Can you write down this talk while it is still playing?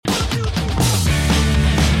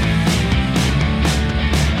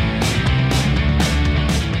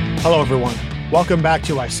Hello, everyone. Welcome back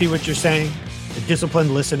to I See What You're Saying, the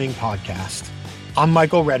Disciplined Listening Podcast. I'm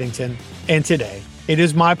Michael Reddington, and today it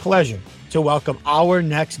is my pleasure to welcome our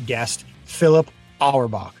next guest, Philip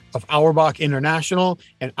Auerbach of Auerbach International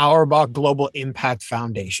and Auerbach Global Impact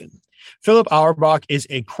Foundation. Philip Auerbach is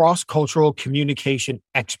a cross-cultural communication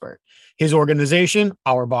expert. His organization,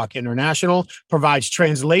 Auerbach International, provides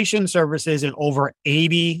translation services in over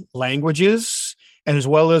 80 languages, as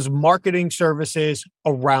well as marketing services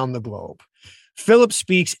around the globe. Philip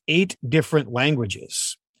speaks 8 different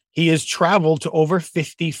languages. He has traveled to over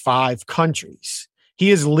 55 countries. He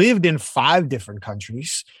has lived in 5 different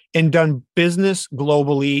countries and done business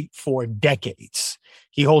globally for decades.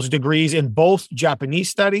 He holds degrees in both Japanese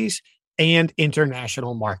studies and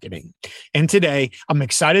international marketing. And today, I'm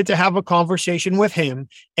excited to have a conversation with him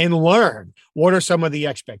and learn what are some of the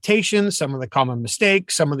expectations, some of the common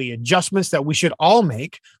mistakes, some of the adjustments that we should all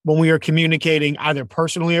make when we are communicating either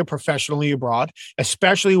personally or professionally abroad,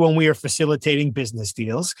 especially when we are facilitating business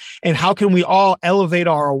deals, and how can we all elevate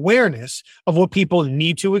our awareness of what people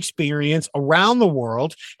need to experience around the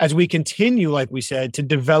world as we continue, like we said, to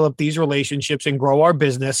develop these relationships and grow our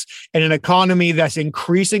business in an economy that's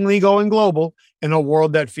increasingly going global in a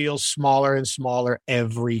world that feels smaller and smaller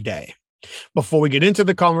every day. Before we get into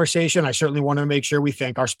the conversation, I certainly want to make sure we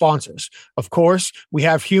thank our sponsors. Of course, we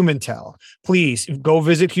have HumanTel. Please go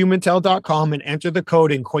visit humantel.com and enter the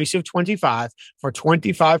code INQUASIVE25 for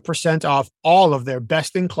 25% off all of their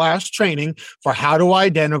best-in-class training for how to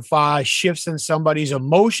identify shifts in somebody's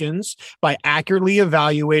emotions by accurately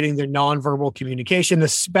evaluating their nonverbal communication,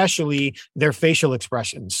 especially their facial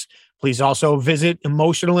expressions. Please also visit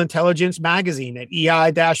Emotional Intelligence Magazine at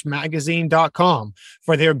ei-magazine.com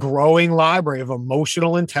for their growing library of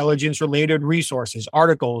emotional intelligence-related resources,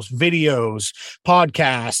 articles, videos,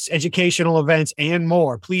 podcasts, educational events, and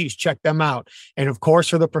more. Please check them out. And of course,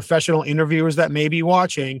 for the professional interviewers that may be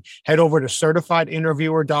watching, head over to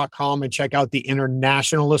certifiedinterviewer.com and check out the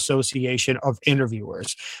International Association of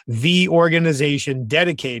Interviewers, the organization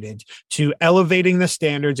dedicated to elevating the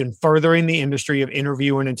standards and furthering the industry of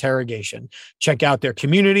interview and interrogation. Check out their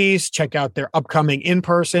communities, check out their upcoming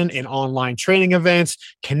in-person and online training events,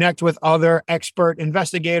 connect with other expert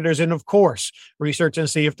investigators, and of course, research and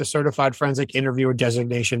see if the Certified Forensic Interviewer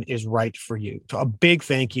designation is right for you. So a big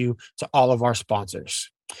thank you to all of our sponsors.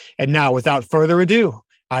 And now, without further ado,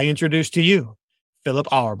 I introduce to you, Philip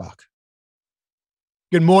Auerbach.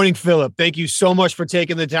 Good morning, Philip. Thank you so much for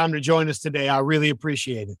taking the time to join us today. I really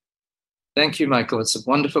appreciate it. Thank you, Michael. It's a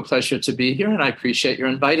wonderful pleasure to be here, and I appreciate your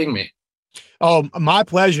inviting me. Oh, my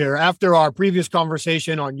pleasure. After our previous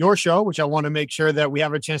conversation on your show, which I want to make sure that we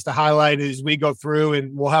have a chance to highlight as we go through,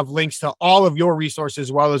 and we'll have links to all of your resources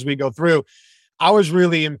as well as we go through, I was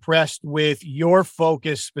really impressed with your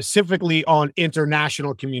focus specifically on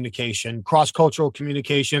international communication, cross-cultural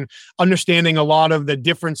communication, understanding a lot of the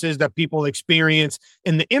differences that people experience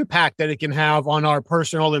and the impact that it can have on our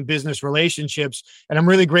personal and business relationships. And I'm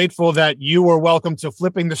really grateful that you were welcome to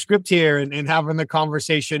flipping the script here and having the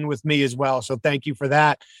conversation with me as well. So thank you for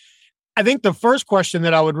that. I think the first question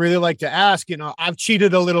that I would really like to ask, I've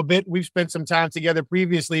cheated a little bit. We've spent some time together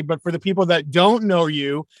previously, but for the people that don't know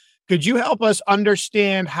you, could you help us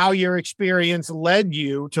understand how your experience led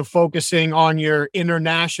you to focusing on your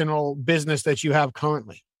international business that you have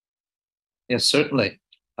currently? Yes, certainly.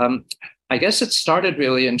 I guess it started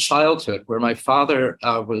really in childhood, where my father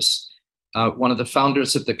was one of the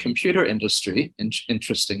founders of the computer industry.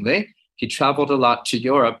 Interestingly, he traveled a lot to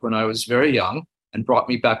Europe when I was very young and brought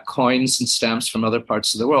me back coins and stamps from other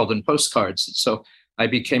parts of the world and postcards. And so I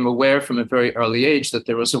became aware from a very early age that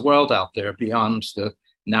there was a world out there beyond the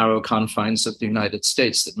narrow confines of the United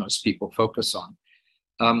States that most people focus on.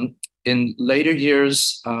 In later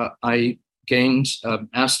years, I gained a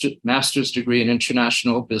master's degree in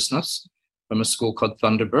international business from a school called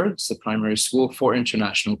Thunderbird, the primary school for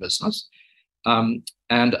international business. And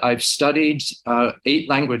I've studied 8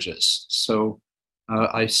 languages. So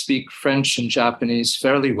I speak French and Japanese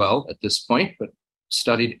fairly well at this point, but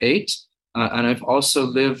studied 8. And I've also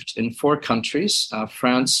lived in 4 countries,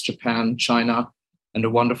 France, Japan, China, and a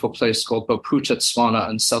wonderful place called Bophuthatswana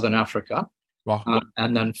in Southern Africa. Wow.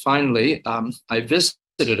 And then finally, I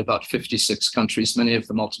visited about 56 countries, many of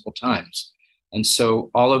them multiple times. And so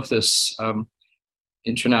all of this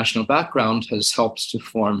international background has helped to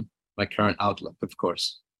form my current outlook, of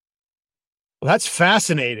course. Well, that's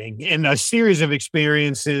fascinating, and a series of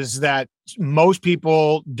experiences that most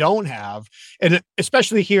people don't have. And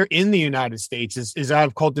especially here in the United States, as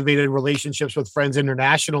I've cultivated relationships with friends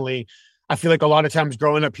internationally, I feel like a lot of times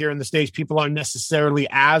growing up here in the States, people aren't necessarily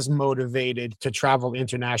as motivated to travel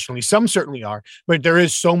internationally. Some certainly are, but there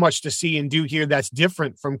is so much to see and do here that's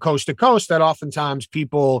different from coast to coast that oftentimes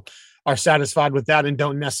people are satisfied with that and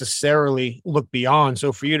don't necessarily look beyond.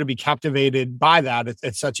 So for you to be captivated by that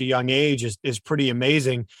at such a young age is pretty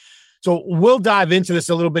amazing. So we'll dive into this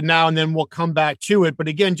a little bit now, and then we'll come back to it. But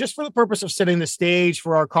again, just for the purpose of setting the stage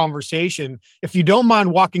for our conversation, if you don't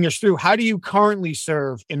mind walking us through, how do you currently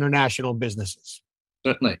serve international businesses?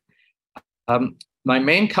 Certainly. My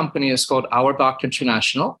main company is called Auerbach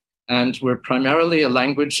International, and we're primarily a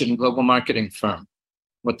language and global marketing firm.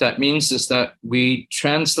 What that means is that we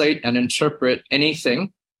translate and interpret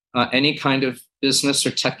anything, any kind of business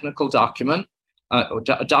or technical document,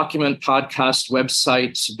 document, podcast,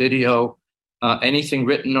 website, video, anything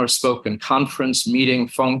written or spoken, conference, meeting,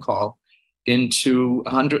 phone call, into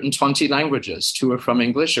 120 languages. 2 are from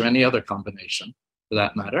English or any other combination for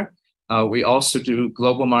that matter. We also do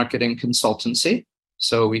global marketing consultancy,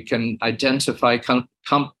 so we can identify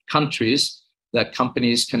countries that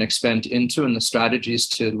companies can expand into and the strategies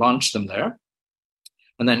to launch them there.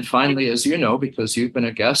 And then finally, as you know, because you've been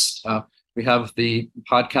a guest, we have the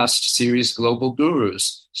podcast series Global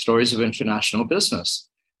Gurus, Stories of International Business.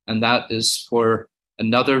 And that is for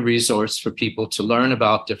another resource for people to learn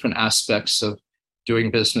about different aspects of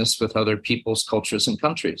doing business with other peoples, cultures, and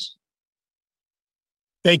countries.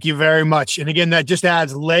 Thank you very much. And again, that just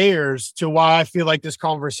adds layers to why I feel like this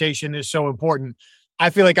conversation is so important. I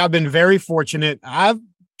feel like I've been very fortunate. I've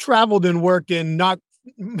traveled and worked in not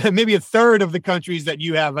maybe a third of the countries that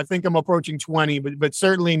you have. I think I'm approaching 20, but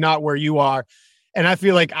certainly not where you are. And I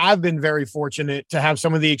feel like I've been very fortunate to have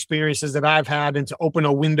some of the experiences that I've had and to open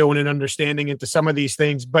a window and an understanding into some of these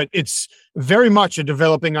things. But it's very much a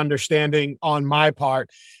developing understanding on my part.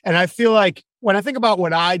 And I feel like when I think about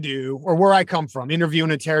what I do or where I come from, interview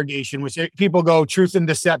and interrogation, which people go truth and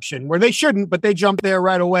deception, where they shouldn't, but they jump there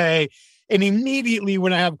right away. And immediately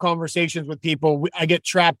when I have conversations with people, I get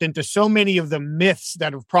trapped into so many of the myths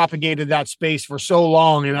that have propagated that space for so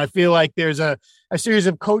long. And I feel like there's a series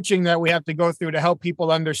of coaching that we have to go through to help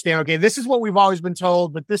people understand, okay, this is what we've always been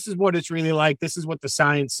told, but this is what it's really like. This is what the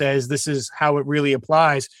science says. This is how it really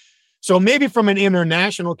applies. So maybe from an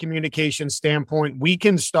international communication standpoint, we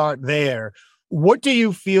can start there. What do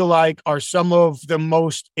you feel like are some of the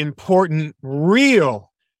most important,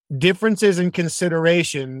 real differences and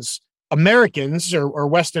considerations Americans or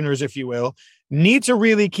Westerners, if you will, need to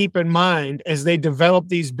really keep in mind as they develop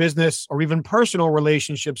these business or even personal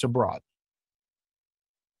relationships abroad?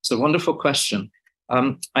 It's a wonderful question.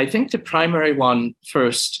 I think the primary one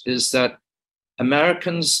first is that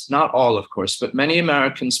Americans, not all, of course, but many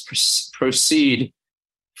Americans proceed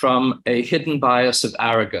from a hidden bias of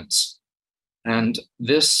arrogance. And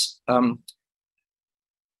this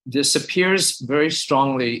appears very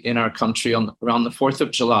strongly in our country around the 4th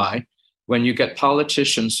of July, when you get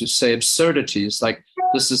politicians who say absurdities like,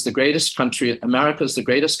 this is the greatest country, America is the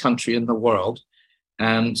greatest country in the world.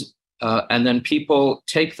 And then people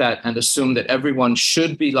take that and assume that everyone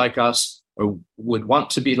should be like us or would want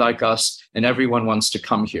to be like us, and everyone wants to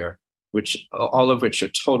come here, all of which are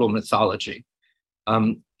total mythology.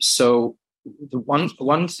 So the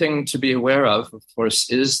one thing to be aware of course,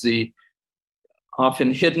 is the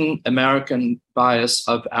often hidden American bias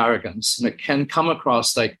of arrogance. And it can come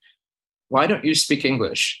across like, why don't you speak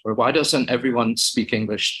English? Or why doesn't everyone speak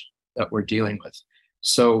English that we're dealing with?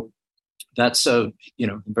 So that's a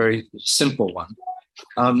very simple one.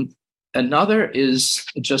 Another is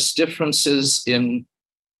just differences in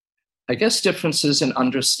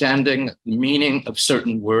understanding the meaning of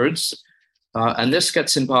certain words. And this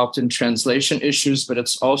gets involved in translation issues, but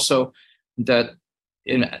it's also that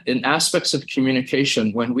in aspects of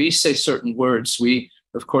communication, when we say certain words, we,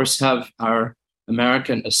 of course, have our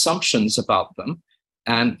American assumptions about them,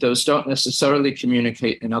 and those don't necessarily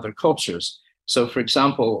communicate in other cultures. So, for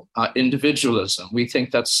example, individualism, we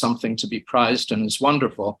think that's something to be prized and is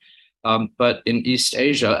wonderful. But in East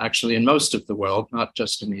Asia, actually in most of the world, not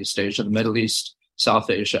just in East Asia, the Middle East, South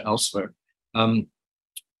Asia, elsewhere,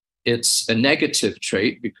 it's a negative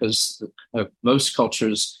trait because most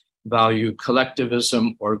cultures value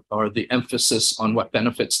collectivism or the emphasis on what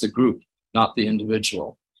benefits the group, not the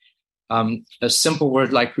individual. A simple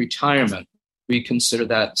word like retirement, we consider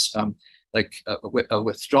that like a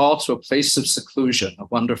withdrawal to a place of seclusion, a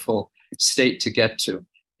wonderful state to get to.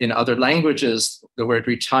 In other languages, the word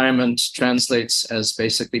retirement translates as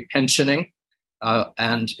basically pensioning,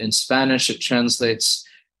 and in Spanish it translates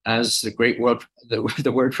as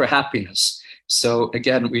the word for happiness. So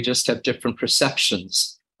again, we just have different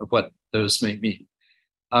perceptions of what those may mean.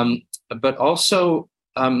 But also,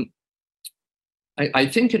 I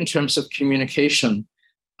think in terms of communication,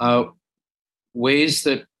 ways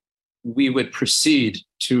that we would proceed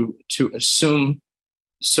to assume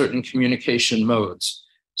certain communication modes.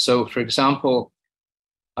 So, for example,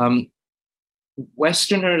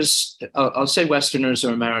 Westerners, I'll say Westerners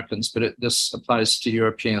or Americans, but this applies to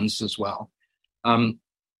Europeans as well.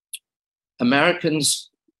 Americans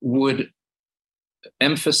would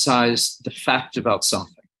emphasize the fact about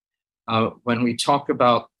something. When we talk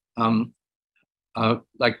about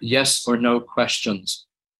like yes or no questions,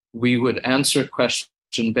 we would answer a question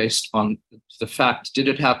based on the fact, did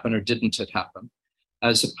it happen or didn't it happen,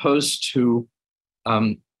 as opposed to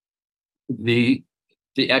the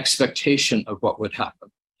expectation of what would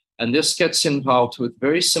happen. And this gets involved with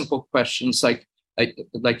very simple questions like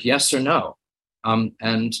yes or no.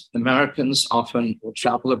 And Americans often will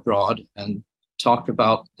travel abroad and talk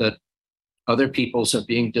about that other peoples are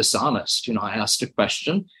being dishonest. I asked a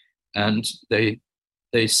question and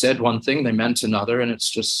they said one thing, they meant another, and it's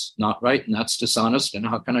just not right, and that's dishonest, and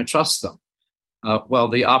how can I trust them? Well,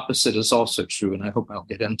 the opposite is also true, and I hope I'll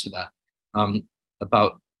get into that,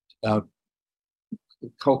 about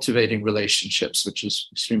cultivating relationships, which is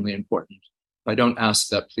extremely important. If I don't ask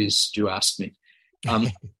that, please do ask me.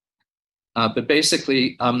 But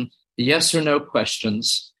basically, yes or no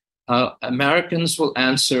questions, Americans will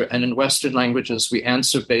answer, and in Western languages, we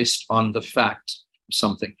answer based on the fact of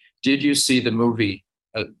something. Did you see the movie?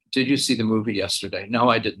 Did you see the movie yesterday? No,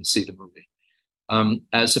 I didn't see the movie.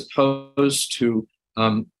 As opposed to,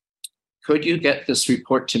 could you get this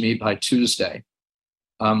report to me by Tuesday?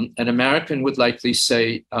 An American would likely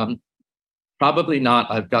say, probably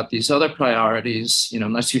not. I've got these other priorities.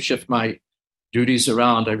 Unless you shift my duties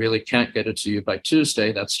around, I really can't get it to you by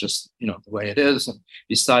Tuesday. That's just, the way it is. And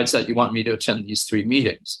besides that, you want me to attend these 3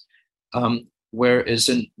 meetings. Whereas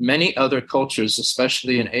in many other cultures,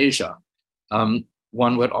 especially in Asia,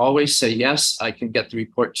 one would always say, yes, I can get the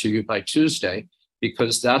report to you by Tuesday,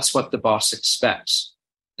 because that's what the boss expects.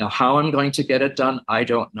 Now, how I'm going to get it done, I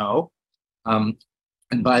don't know. And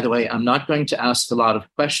by the way, I'm not going to ask a lot of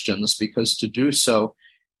questions, because to do so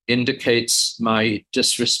indicates my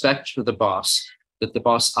disrespect for the boss, that the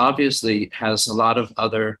boss obviously has a lot of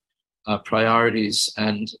other priorities,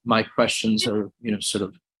 and my questions are, sort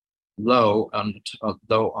of low on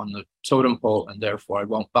the totem pole, and therefore I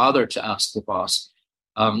won't bother to ask the boss.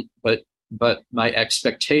 But my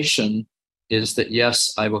expectation is that,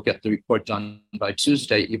 yes, I will get the report done by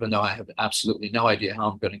Tuesday, even though I have absolutely no idea how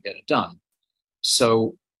I'm going to get it done.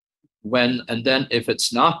 So and then if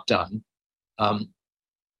it's not done,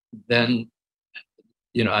 then,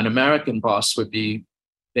 an American boss would be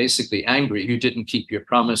basically angry. You didn't keep your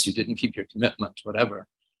promise, you didn't keep your commitment, whatever.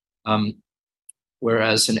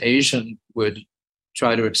 Whereas an Asian would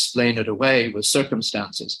try to explain it away with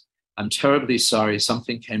circumstances. I'm terribly sorry,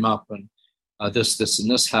 something came up, and this, and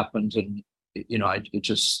this happened, and I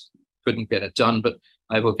just couldn't get it done, but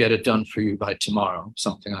I will get it done for you by tomorrow,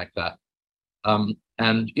 something like that.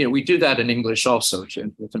 And we do that in English also,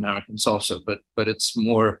 with Americans also, but it's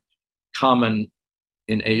more common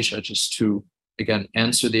in Asia just to, again,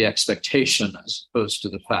 answer the expectation as opposed to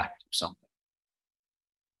the fact of something.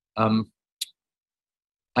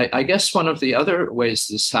 I guess one of the other ways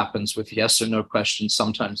this happens with yes or no questions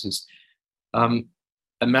sometimes is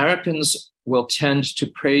Americans will tend to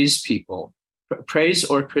praise people, praise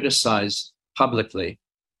or criticize publicly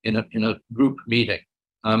in a group meeting.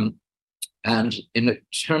 And in the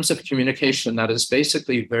terms of communication, that is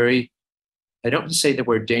basically very, I don't want to say the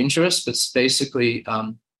word dangerous, but it's basically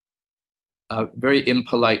very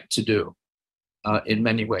impolite to do in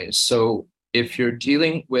many ways. So if you're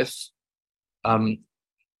dealing with,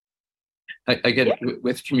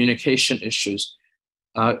 with communication issues,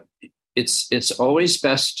 it's always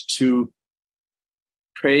best to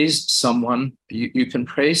praise someone. You can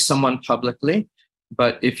praise someone publicly,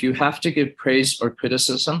 but if you have to give praise or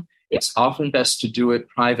criticism, it's often best to do it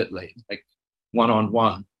privately, like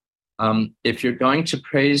one-on-one. If you're going to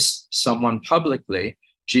praise someone publicly,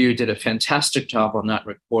 gee, you did a fantastic job on that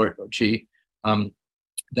report, or gee,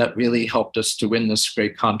 that really helped us to win this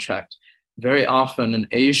great contract. Very often an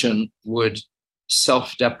Asian would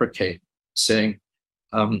self-deprecate, saying,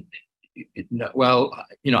 well,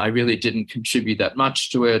 I really didn't contribute that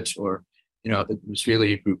much to it, or, it was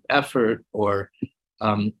really a group effort, or,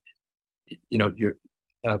 I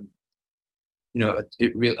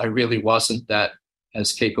really wasn't that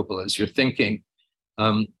as capable as you're thinking,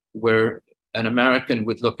 where an American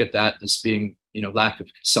would look at that as being, lack of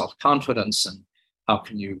self-confidence, and how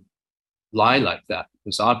can you lie like that?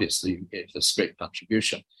 Because obviously you gave this great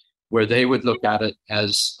contribution. Where they would look at it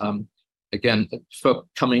as, again,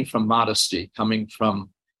 coming from modesty, coming from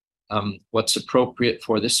what's appropriate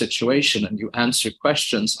for the situation. And you answer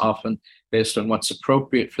questions often based on what's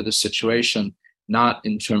appropriate for the situation, not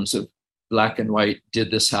in terms of black and white, did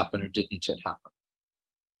this happen or didn't it happen?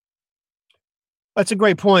 That's a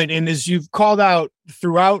great point. And as you've called out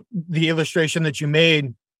throughout the illustration that you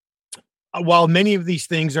made, while many of these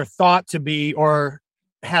things are thought to be or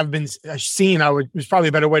have been seen, there's probably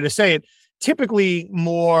a better way to say it, typically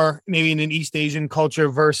more maybe in an East Asian culture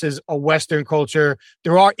versus a Western culture,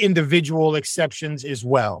 there are individual exceptions as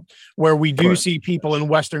well, where we do see people in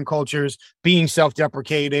Western cultures being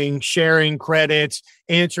self-deprecating, sharing credits,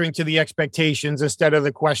 answering to the expectations instead of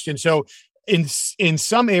the question. So in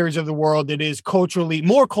some areas of the world, it is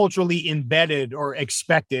more culturally embedded or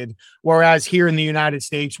expected, whereas here in the United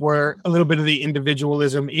States, where a little bit of the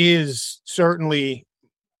individualism is certainly,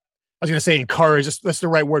 I was going to say encouraged, that's the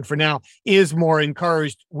right word for now, is more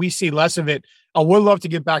encouraged, we see less of it. I would love to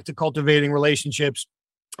get back to cultivating relationships.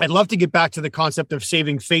 I'd love to get back to the concept of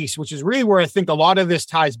saving face, which is really where I think a lot of this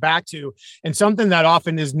ties back to, and something that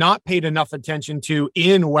often is not paid enough attention to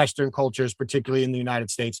in Western cultures, particularly in the United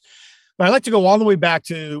States. But I'd like to go all the way back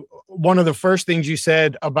to one of the first things you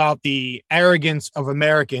said about the arrogance of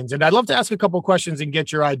Americans. And I'd love to ask a couple of questions and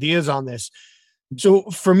get your ideas on this. So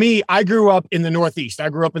for me, I grew up in the Northeast. I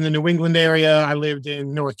grew up in the New England area. I lived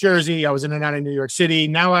in North Jersey. I was in and out of New York City.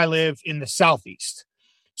 Now I live in the Southeast.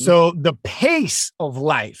 So the pace of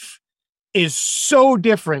life is so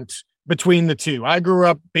different between the two. I grew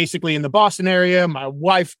up basically in the Boston area. My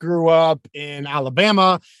wife grew up in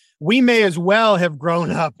Alabama. We may as well have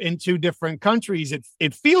grown up in two different countries.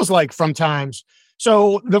 It feels like from times.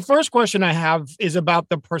 So the first question I have is about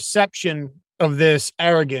the perception of this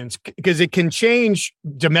arrogance, because it can change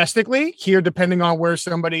domestically here, depending on where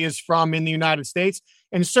somebody is from in the United States,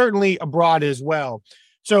 and certainly abroad as well.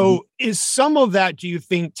 So is some of that, do you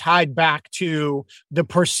think, tied back to the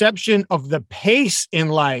perception of the pace in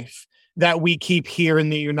life that we keep here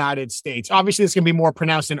in the United States? Obviously, it's going to be more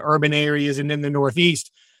pronounced in urban areas and in the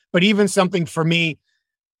Northeast. But even something for me,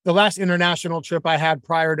 the last international trip I had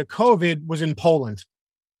prior to COVID was in Poland.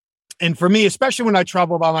 And for me, especially when I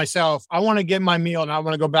travel by myself, I want to get my meal and I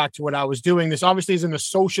want to go back to what I was doing. This obviously isn't a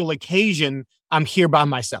social occasion. I'm here by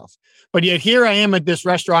myself. But yet here I am at this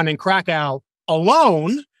restaurant in Krakow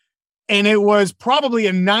alone. And it was probably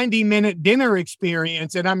a 90-minute dinner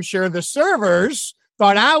experience. And I'm sure the servers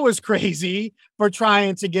thought I was crazy for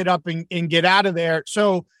trying to get up and get out of there.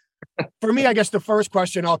 So for me, I guess the first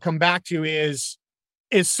question I'll come back to is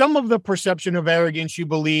some of the perception of arrogance, you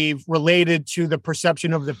believe, related to the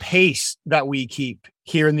perception of the pace that we keep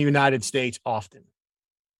here in the United States often?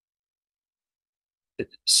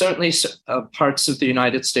 Certainly, parts of the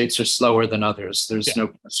United States are slower than others. There's no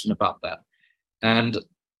question about that. And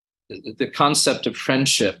the concept of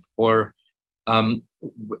friendship, or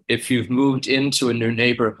if you've moved into a new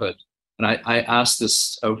neighborhood, and I asked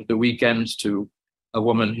this over the weekend to a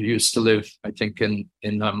woman who used to live, I think, in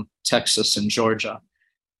Texas and Georgia.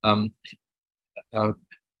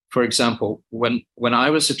 For example, when I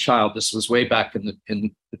was a child, this was way back in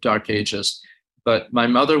the dark ages, but my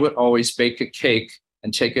mother would always bake a cake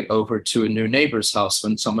and take it over to a new neighbor's house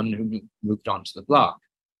when someone new moved onto the block.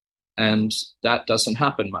 And that doesn't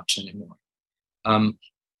happen much anymore.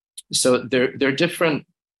 So there are different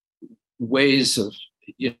ways of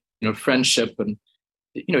friendship and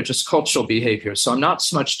just cultural behavior. So I'm not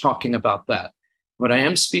so much talking about that. What I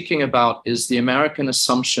am speaking about is the American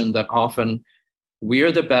assumption that often we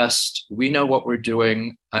are the best, we know what we're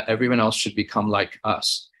doing, everyone else should become like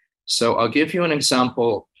us. So I'll give you an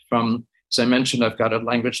example from, as I mentioned, I've got a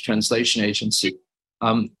language translation agency.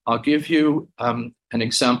 I'll give you an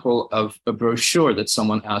example of a brochure that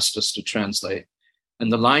someone asked us to translate.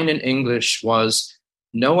 And the line in English was,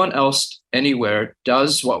 "No one else anywhere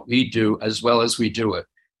does what we do as well as we do it.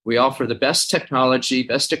 We offer the best technology,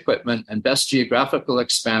 best equipment, and best geographical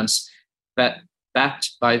expanse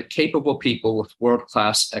backed by capable people with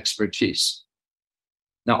world-class expertise."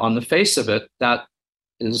 Now, on the face of it, that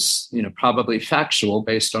is probably factual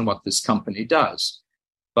based on what this company does.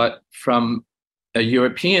 But from a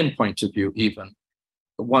European point of view, even,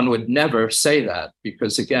 one would never say that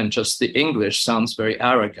because, again, just the English sounds very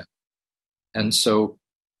arrogant. And so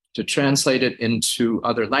to translate it into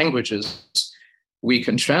other languages, we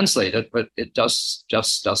can translate it, but it just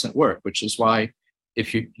doesn't work, which is why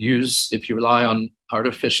if you rely on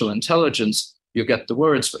artificial intelligence, you get the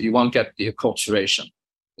words, but you won't get the acculturation,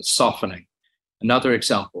 the softening. Another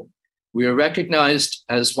example, we are recognized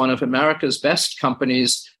as one of America's best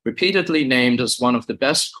companies, repeatedly named as one of the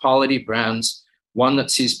best quality brands one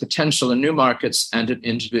that sees potential in new markets and in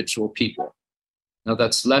individual people. Now,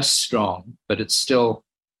 that's less strong, but it's still,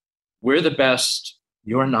 we're the best,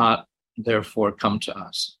 you're not, therefore come to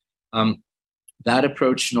us. That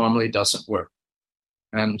approach normally doesn't work.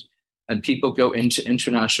 And people go into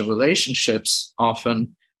international relationships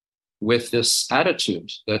often with this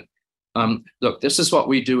attitude that, look, this is what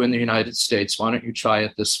we do in the United States. Why don't you try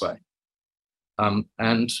it this way?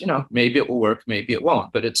 And, maybe it will work, maybe it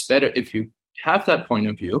won't. But it's better if you have that point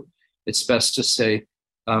of view, it's best to say,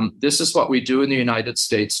 this is what we do in the United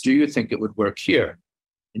States. Do you think it would work here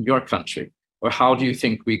in your country? Or how do you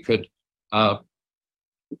think we could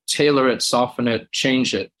tailor it, soften it,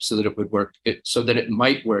 change it so that it would work, so that it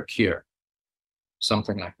might work here?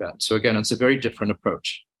 Something like that. So again, it's a very different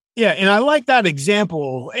approach. Yeah, and I like that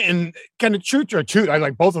example, and kind of I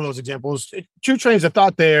like both of those examples. Two trains of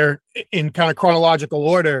thought there in kind of chronological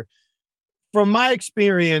order. From my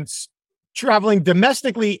experience, traveling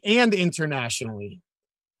domestically and internationally,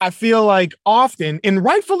 I feel like often, and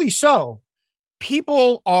rightfully so,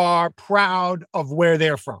 people are proud of where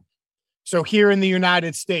they're from. So here in the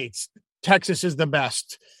United States, Texas is the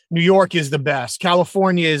best. New York is the best.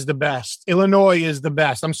 California is the best. Illinois is the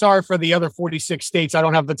best. I'm sorry for the other 46 states I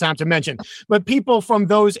don't have the time to mention. But people from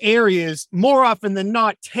those areas, more often than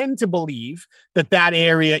not, tend to believe that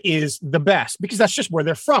area is the best because that's just where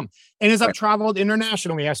they're from. And as I've traveled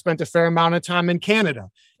internationally, I spent a fair amount of time in Canada.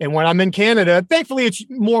 And when I'm in Canada, thankfully, it's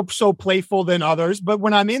more so playful than others. But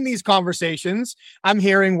when I'm in these conversations, I'm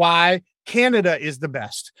hearing why Canada is the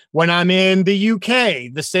best. When I'm in the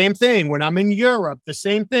UK, the same thing. When I'm in Europe, the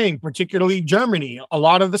same thing, particularly Germany, a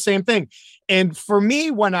lot of the same thing. And for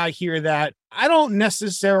me, when I hear that, I don't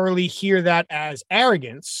necessarily hear that as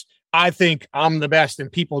arrogance. I think I'm the best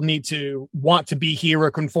and people need to want to be here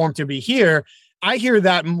or conform to be here. I hear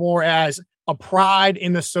that more as a pride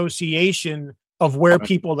in association of where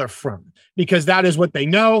people are from, because that is what they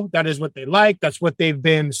know. That is what they like. That's what they've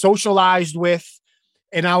been socialized with.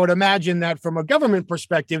 And I would imagine that from a government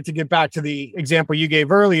perspective, to get back to the example you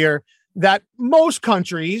gave earlier, that most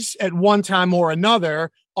countries at one time or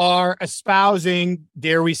another are espousing,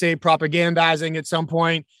 dare we say, propagandizing at some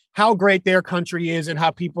point, how great their country is and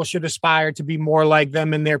how people should aspire to be more like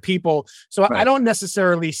them and their people. So I don't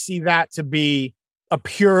necessarily see that to be a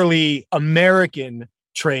purely American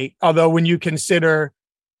trait, although when you consider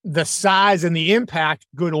the size and the impact,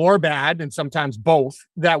 good or bad, and sometimes both,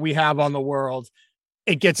 that we have on the world,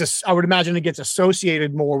 I would imagine it gets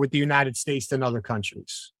associated more with the United States than other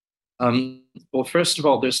countries. Well, first of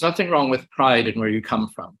all, there's nothing wrong with pride in where you come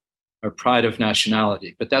from or pride of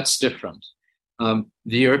nationality, but that's different. The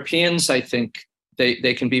Europeans, I think,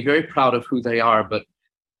 they can be very proud of who they are, but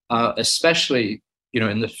especially,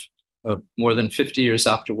 in the more than 50 years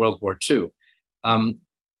after World War II,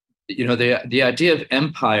 the idea of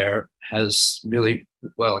empire has really,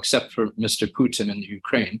 well, except for Mr. Putin in the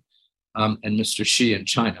Ukraine, and Mr. Xi in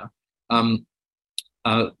China,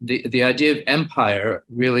 the idea of empire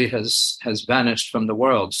really has vanished from the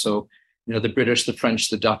world. So, the British, the French,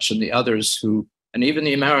 the Dutch, and the others and even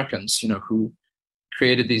the Americans, who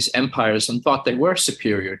created these empires and thought they were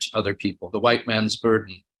superior to other people. The white man's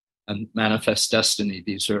burden and manifest destiny.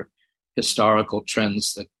 These are historical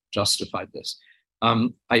trends that justified this.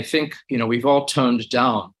 I think, we've all toned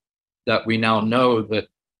down that we now know that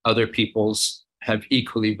other people's have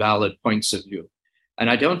equally valid points of view. And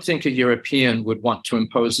I don't think a European would want to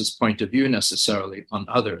impose his point of view necessarily on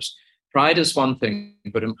others. Pride is one thing,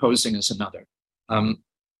 but imposing is another.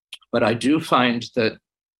 But I do find that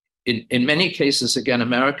in many cases, again,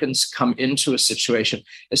 Americans come into a situation,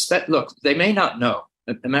 look, they may not know.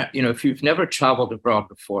 If you've never traveled abroad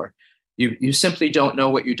before, you simply don't know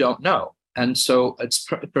what you don't know. And so it's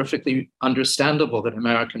perfectly understandable that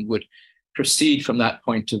American would proceed from that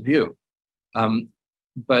point of view.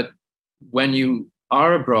 But when you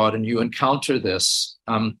are abroad and you encounter this,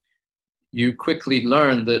 you quickly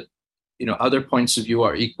learn that, other points of view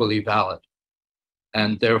are equally valid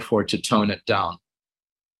and therefore to tone it down.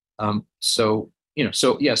 So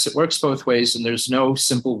yes, it works both ways and there's no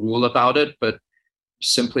simple rule about it, but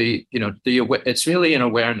simply, it's really an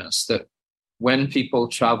awareness that when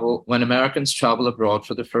Americans travel abroad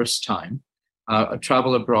for the first time,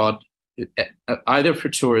 travel abroad either for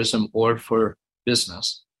tourism or for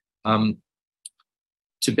business,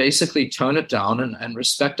 to basically tone it down and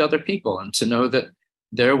respect other people and to know that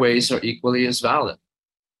their ways are equally as valid.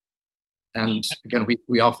 And again,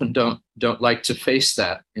 we often don't like to face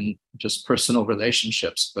that in just personal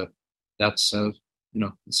relationships, but that's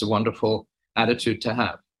it's a wonderful attitude to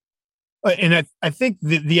have. And I think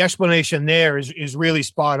the explanation there is really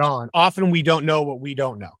spot on. Often we don't know what we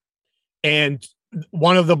don't know. And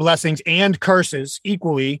one of the blessings and curses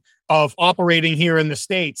equally of operating here in the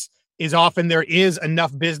States is often there is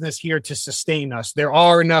enough business here to sustain us. There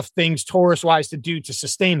are enough things tourist-wise to do to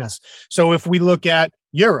sustain us. So if we look at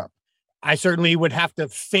Europe, I certainly would have to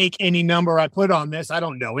fake any number I put on this. I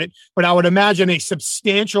don't know it, but I would imagine a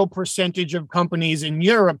substantial percentage of companies in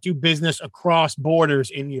Europe do business across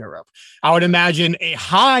borders in Europe. I would imagine a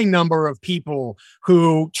high number of people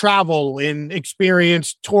who travel and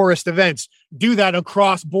experience tourist events do that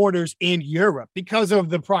across borders in Europe because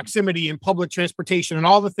of the proximity and public transportation and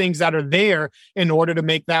all the things that are there in order to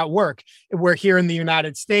make that work. We're here in the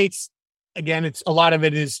United States. Again, it's a lot of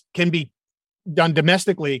it can be done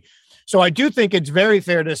domestically. So I do think it's very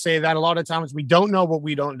fair to say that a lot of times we don't know what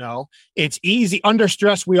we don't know. It's easy. Under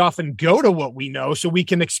stress, we often go to what we know, so we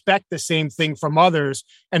can expect the same thing from others.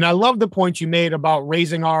 And I love the point you made about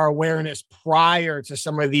raising our awareness prior to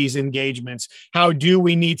some of these engagements. How do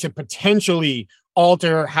we need to potentially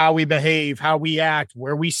alter how we behave, how we act,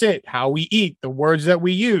 where we sit, how we eat, the words that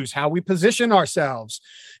we use, how we position ourselves?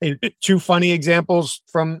 And two funny examples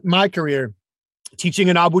from my career, teaching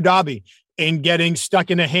in Abu Dhabi and getting stuck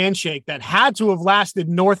in a handshake that had to have lasted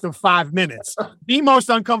north of 5 minutes. The most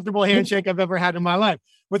uncomfortable handshake I've ever had in my life,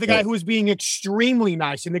 with a guy who was being extremely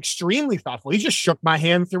nice and extremely thoughtful. He just shook my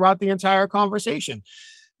hand throughout the entire conversation.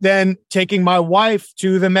 Then taking my wife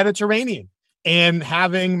to the Mediterranean and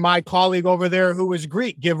having my colleague over there who was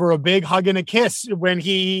Greek give her a big hug and a kiss when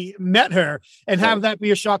he met her, and have that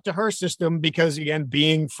be a shock to her system because, again,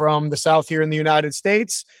 being from the South here in the United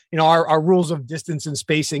States, you know, our rules of distance and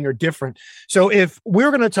spacing are different. So if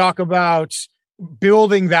we're going to talk about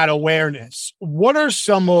building that awareness, what are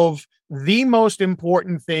some of the most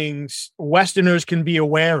important things Westerners can be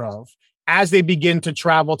aware of as they begin to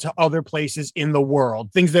travel to other places in the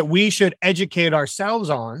world, things that we should educate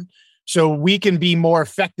ourselves on so we can be more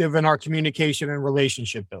effective in our communication and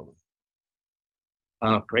relationship building?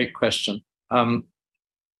 Great question.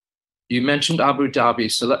 You mentioned Abu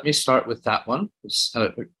Dhabi, so let me start with that one.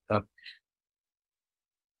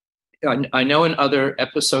 I know in other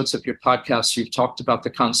episodes of your podcast, you've talked about the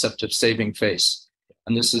concept of saving face.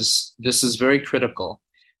 And this is very critical,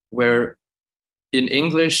 where in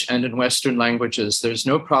English and in Western languages, there's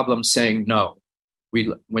no problem saying no.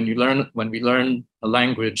 When we learn a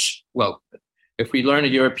language, well, if we learn a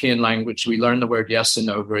European language, we learn the word yes and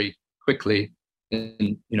no very quickly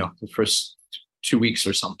in the first 2 weeks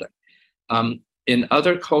or something. In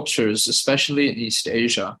other cultures, especially in East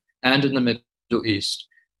Asia and in the Middle East,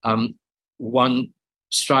 one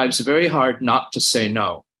strives very hard not to say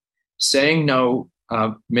no. Saying no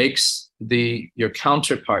makes your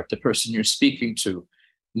counterpart, the person you're speaking to,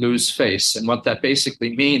 lose face. And what that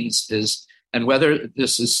basically means is, and whether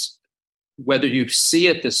you see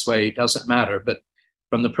it this way doesn't matter, but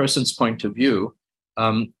from the person's point of view,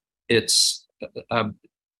 it's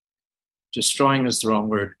destroying is the wrong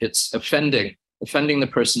word. It's offending the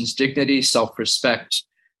person's dignity, self-respect,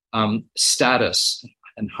 status,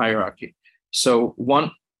 and hierarchy. So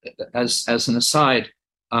as an aside,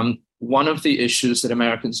 one of the issues that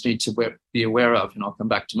Americans need to be aware of, and I'll come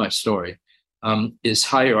back to my story, is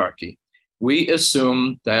hierarchy. We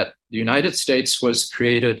assume that the United States was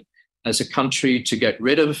created as a country to get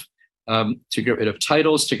rid of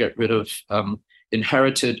titles, to get rid of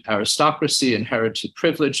inherited aristocracy, inherited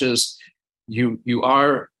privileges. You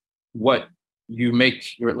are what you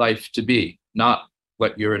make your life to be, not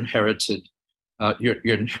what your inherited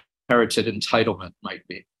entitlement might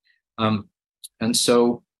be. And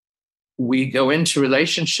so we go into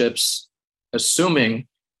relationships assuming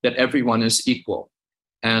that everyone is equal.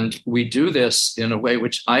 And we do this in a way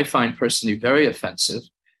which I find personally very offensive,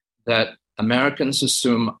 that Americans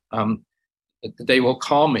assume they will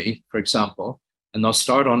call me, for example, and they'll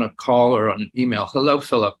start on a call or on an email. Hello,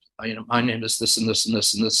 Philip. My name is this and this and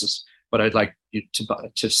this, and this is what I'd like you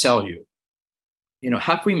to sell you.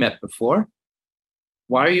 Have we met before?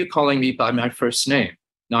 Why are you calling me by my first name?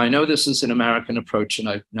 Now, I know this is an American approach, and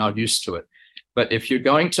I'm now used to it. But if you're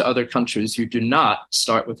going to other countries, you do not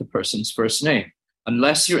start with a person's first name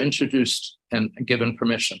unless you're introduced and given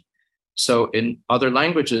permission. So in other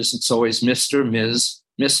languages, it's always Mr., Ms.,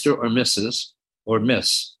 Mr. or Mrs. or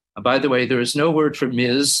Miss. By the way, there is no word for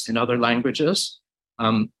Ms. in other languages.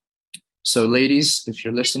 So ladies, if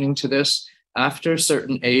you're listening to this, after a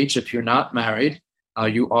certain age, if you're not married,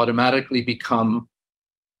 you automatically become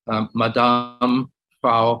Madame,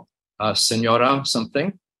 Frau, Senora,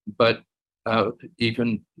 something. But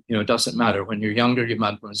even, it doesn't matter. When you're younger, you're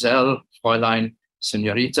Mademoiselle, Fräulein,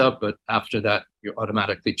 Senorita, but after that, you're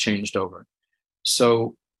automatically changed over.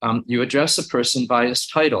 So you address a person by his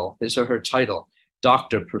title, his or her title: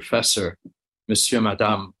 doctor, professor, Monsieur,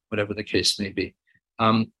 Madame, whatever the case may be.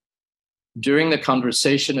 During the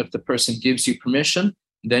conversation, if the person gives you permission,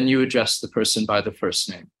 then you address the person by the first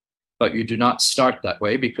name. But you do not start that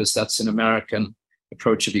way, because that's an American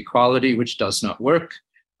approach of equality, which does not work.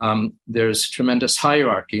 There's tremendous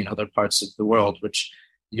hierarchy in other parts of the world, which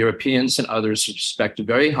Europeans and others respect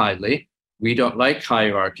very highly. We don't like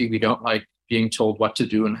hierarchy. We don't like being told what to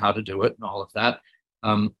do and how to do it and all of that.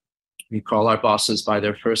 We call our bosses by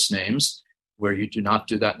their first names, where you do not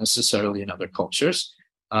do that necessarily in other cultures.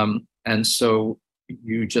 And so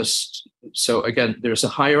again, there's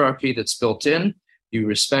a hierarchy that's built in. You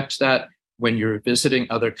respect that. When you're visiting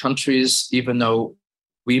other countries, even though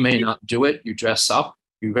we may not do it, you dress up,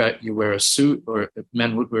 you wear a suit, or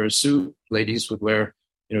men would wear a suit, ladies would wear,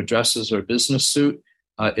 dresses or business suit.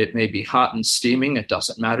 It may be hot and steaming. It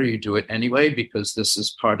doesn't matter. You do it anyway, because this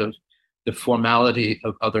is part of the formality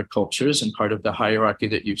of other cultures and part of the hierarchy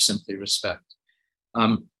that you simply respect.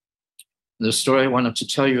 The story I wanted to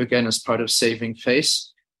tell you again is part of Saving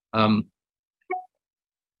Face.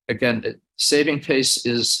 Saving Face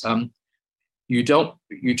is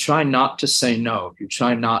you try not to say no. You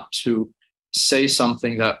try not to say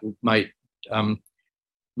something that might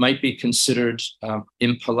be considered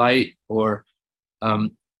impolite or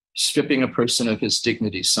stripping a person of his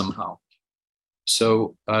dignity somehow.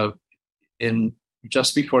 So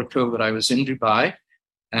just before COVID, I was in Dubai,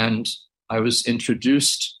 and I was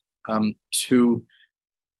introduced to,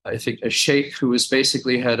 I think, a sheikh who was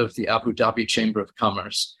basically head of the Abu Dhabi Chamber of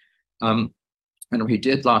Commerce. And we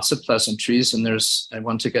did lots of pleasantries. And I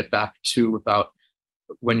want to get back to about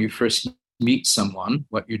when you first meet someone,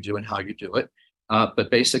 what you do and how you do it. But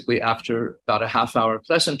basically, after about a half-hour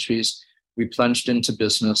pleasantries, we plunged into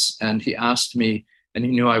business. And he asked me, and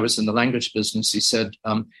he knew I was in the language business. He said,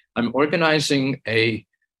 I'm organizing a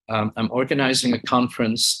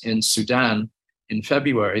conference in Sudan in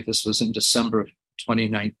February. This was in December of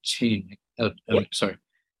 2019.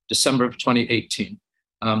 December of 2018.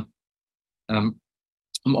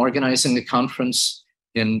 I'm organizing a conference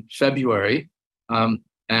in February,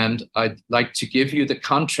 and I'd like to give you the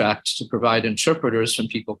contract to provide interpreters from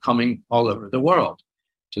people coming all over the world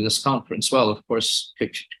to this conference. Well, of course,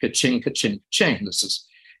 ka-ching, ka-ching, ka-ching. This is,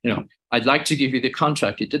 I'd like to give you the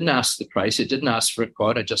contract. He didn't ask the price. He didn't ask for a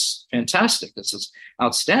quote. Fantastic. This is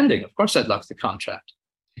outstanding. Of course, I'd love the contract.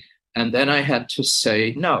 And then I had to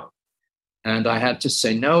say no. And I had to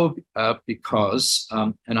say no because,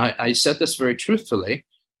 and I said this very truthfully,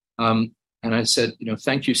 and I said,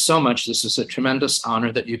 thank you so much. This is a tremendous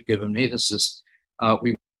honor that you've given me.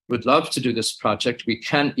 We would love to do this project. We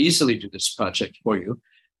can easily do this project for you.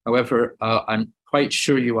 However, I'm quite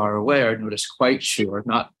sure you are aware, notice quite sure,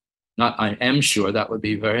 not I am sure, that would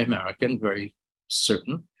be very American, very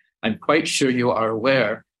certain. I'm quite sure you are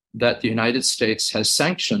aware that the United States has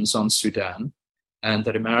sanctions on Sudan, and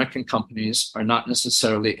that American companies are not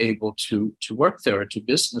necessarily able to work there or to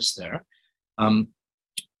business there. And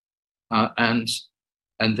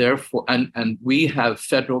therefore, and we have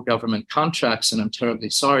federal government contracts, and I'm terribly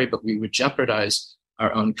sorry, but we would jeopardize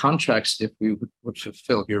our own contracts if we would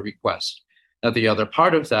fulfill your request. Now, the other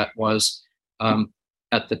part of that was,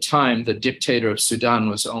 at the time, the dictator of Sudan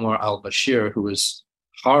was Omar al-Bashir, who was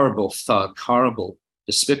horrible thug, horrible,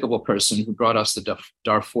 despicable person who brought us the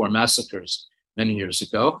Darfur massacres many years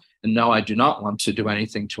ago. And no, I do not want to do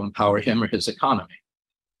anything to empower him or his economy.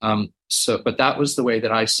 But that was the way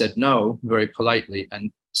that I said no very politely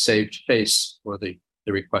and saved face for the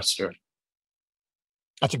requester.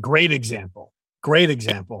 That's a great example. Great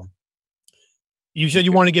example. You said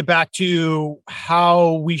you want to get back to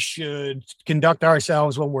how we should conduct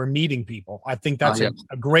ourselves when we're meeting people. I think that's a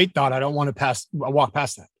great thought. I don't want to walk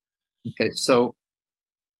past that. Okay, so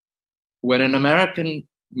when an American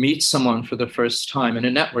meets someone for the first time in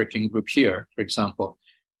a networking group here, for example,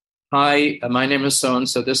 hi, my name is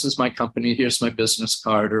so-and-so, this is my company, here's my business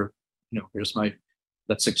card, or,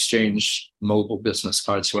 let's exchange mobile business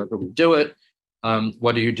cards, however we do it.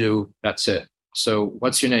 What do you do? That's it. So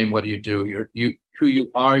what's your name? What do you do? Who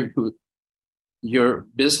you are, your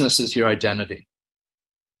business is your identity.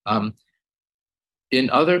 In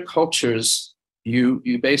other cultures,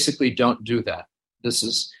 you basically don't do that. This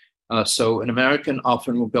is, so an American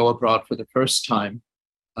often will go abroad for the first time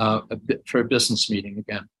for a business meeting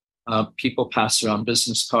again. People pass around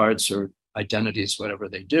business cards or identities, whatever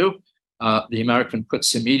they do. The American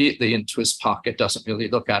puts immediately into his pocket, doesn't really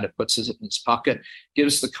look at it, puts it in his pocket,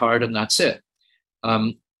 gives the card, and that's it.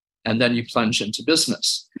 And then you plunge into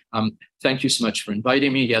business. Thank you so much for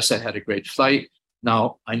inviting me. Yes, I had a great flight.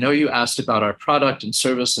 Now, I know you asked about our product and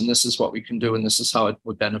service, and this is what we can do, and this is how it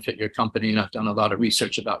would benefit your company. And I've done a lot of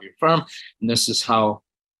research about your firm, and this is how,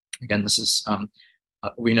 again, this is,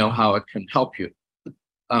 we know how it can help you.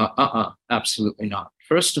 Absolutely not.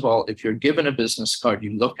 First of all, if you're given a business card,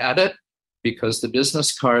 you look at it because the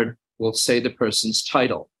business card will say the person's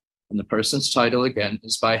title. And the person's title, again,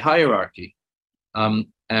 is by hierarchy.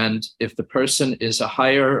 And if the person is a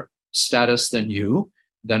higher status than you,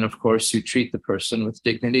 then of course you treat the person with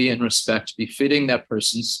dignity and respect befitting that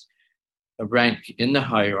person's rank in the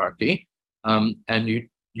hierarchy. And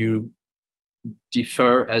you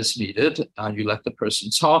defer as needed. You let the person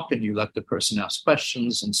talk and you let the person ask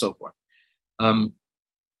questions and so forth.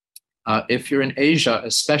 If you're in Asia,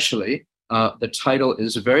 especially, the title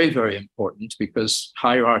is very, very important because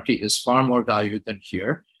hierarchy is far more valued than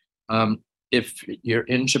here. If you're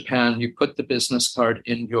in Japan, you put the business card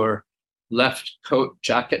in your left coat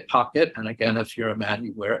jacket pocket. And again, if you're a man,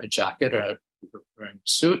 you wear a jacket or wearing a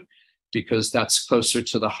suit because that's closer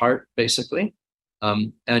to the heart, basically.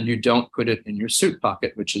 And you don't put it in your suit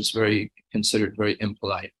pocket, which is considered very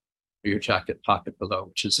impolite, or your jacket pocket below,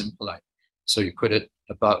 which is impolite. So you put it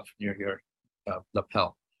above near your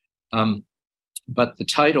lapel. But the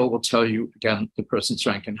title will tell you, again, the person's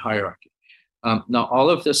rank in hierarchy. Now, all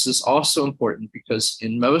of this is also important because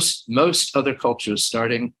in most other cultures,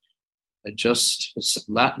 starting just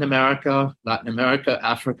Latin America,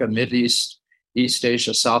 Africa, Middle East, East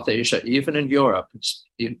Asia, South Asia, even in Europe,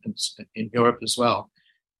 in Europe as well,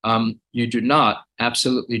 you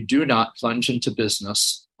absolutely do not plunge into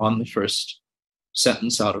business on the first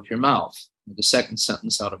sentence out of your mouth, the second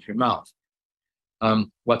sentence out of your mouth.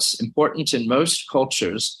 What's important in most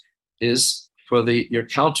cultures is for your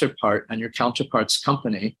counterpart and your counterpart's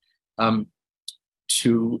company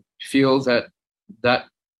to feel that that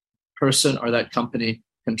person or that company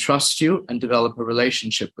can trust you and develop a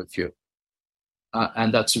relationship with you.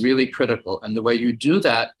 And that's really critical. And the way you do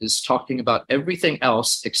that is talking about everything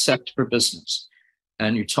else except for business.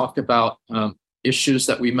 And you talk about issues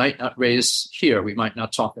that we might not raise here, we might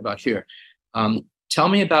not talk about here. Tell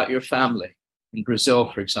me about your family in Brazil,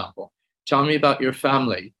 for example. Tell me about your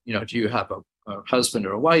family. Do you have a husband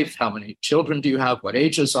or a wife? How many children do you have? What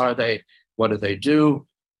ages are they? What do they do?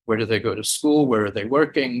 Where do they go to school? Where are they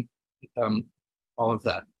working? All of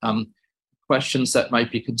that. Questions that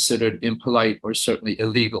might be considered impolite or certainly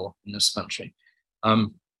illegal in this country.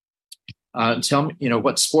 Tell me,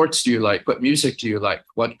 what sports do you like? What music do you like?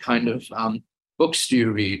 What kind of books do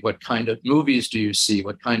you read? What kind of movies do you see?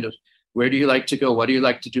 Where do you like to go? What do you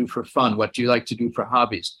like to do for fun? What do you like to do for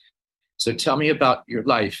hobbies? So tell me about your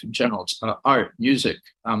life in general, art, music,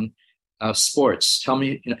 sports. Tell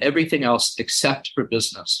me everything else except for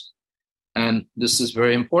business. And this is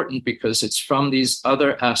very important because it's from these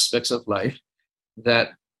other aspects of life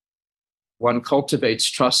that one cultivates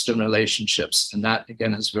trust and relationships. And that,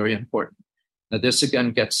 again, is very important. Now, this,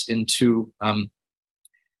 again, gets into,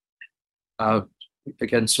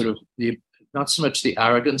 again, sort of not so much the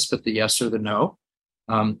arrogance, but the yes or the no.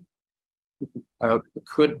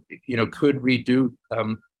 Could we do,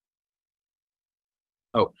 I'm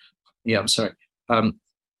sorry.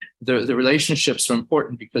 The relationships are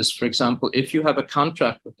important because, for example, if you have a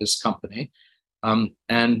contract with this company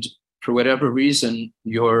and for whatever reason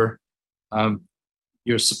your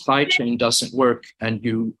supply chain doesn't work and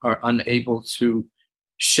you are unable to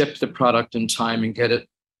ship the product in time and get it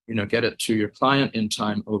to your client in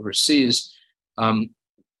time overseas,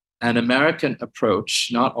 an American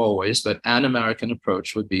approach, not always, but an American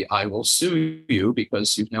approach would be, I will sue you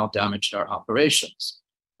because you've now damaged our operations.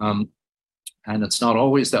 And it's not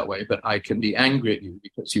always that way, but I can be angry at you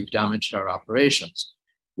because you've damaged our operations.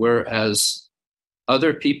 Whereas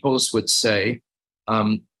other peoples would say,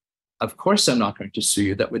 of course I'm not going to sue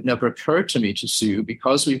you. That would never occur to me to sue you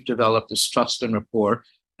because we've developed this trust and rapport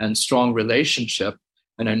and strong relationship.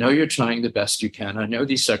 And I know you're trying the best you can. I know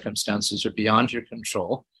these circumstances are beyond your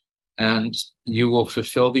control. And you will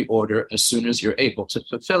fulfill the order as soon as you're able to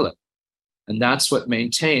fulfill it. And that's what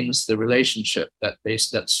maintains the relationship, that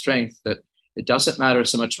strength, that it doesn't matter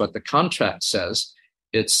so much what the contract says.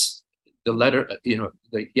 It's the letter,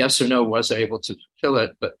 the yes or no, was I able to fulfill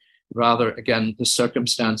it, but rather, again, the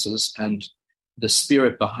circumstances and the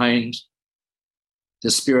spirit behind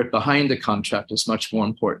the contract is much more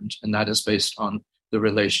important. And that is based on the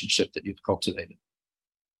relationship that you've cultivated.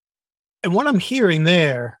 And what I'm hearing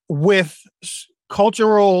there, with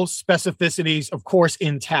cultural specificities, of course,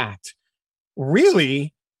 intact,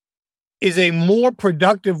 really is a more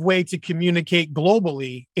productive way to communicate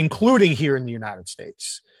globally, including here in the United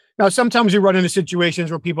States. Now, sometimes you run into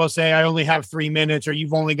situations where people say, I only have 3 minutes, or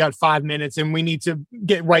you've only got 5 minutes, and we need to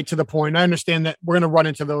get right to the point. I understand that we're going to run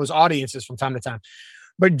into those audiences from time to time.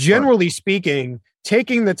 But generally speaking,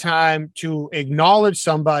 taking the time to acknowledge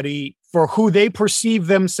somebody for who they perceive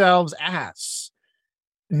themselves as,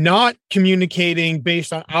 not communicating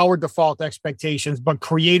based on our default expectations, but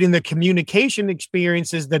creating the communication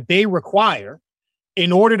experiences that they require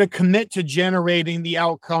in order to commit to generating the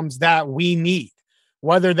outcomes that we need.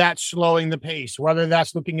 Whether that's slowing the pace, whether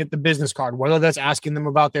that's looking at the business card, whether that's asking them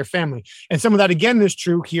about their family. And some of that, again, is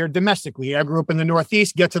true here domestically. I grew up in the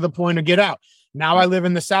Northeast, get to the point or get out. Now I live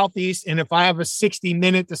in the Southeast, and if I have a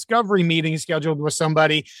 60-minute discovery meeting scheduled with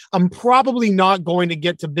somebody, I'm probably not going to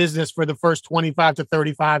get to business for the first 25 to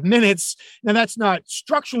 35 minutes. Now, that's not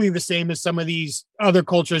structurally the same as some of these other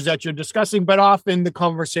cultures that you're discussing, but often the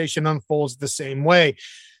conversation unfolds the same way.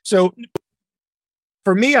 So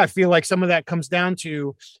for me, I feel like some of that comes down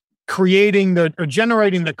to generating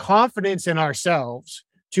the confidence in ourselves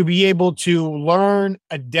to be able to learn,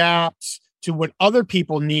 adapt to what other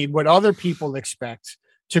people need, what other people expect,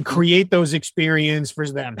 to create those experiences for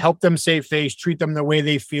them, help them save face, treat them the way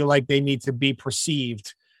they feel like they need to be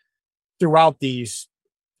perceived throughout these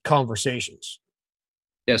conversations.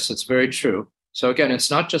 Yes, it's very true. So again, it's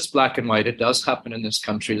not just black and white. It does happen in this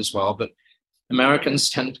country as well, but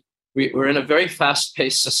Americans we're in a very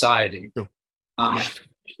fast-paced society.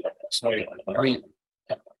 Sorry, I'm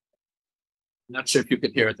not sure if you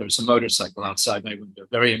could hear it. There's a motorcycle outside my window.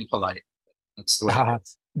 Very impolite. That's the way.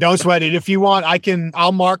 Don't sweat it. If you want,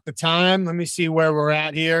 I'll mark the time. Let me see where we're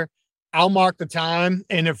at here. I'll mark the time.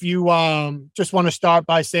 And if you just want to start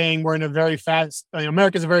by saying we're in America's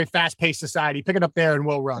a very fast-paced society, pick it up there and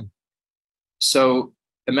we'll run. So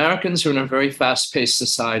Americans are in a very fast-paced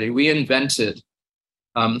society. We invented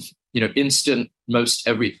instant most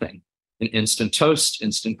everything. Instant toast,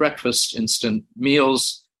 instant breakfast, instant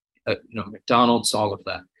meals, McDonald's, all of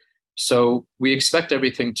that. So we expect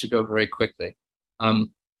everything to go very quickly. And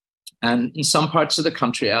in some parts of the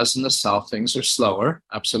country, as in the South, things are slower,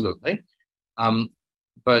 absolutely.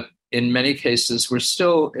 But in many cases, we're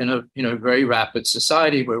still in a very rapid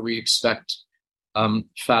society where we expect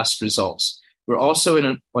fast results. We're also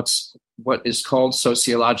in what is called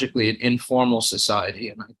sociologically an informal society,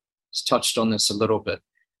 and I touched on this a little bit.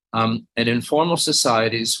 And informal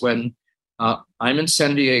societies, when I'm in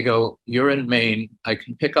San Diego, you're in Maine, I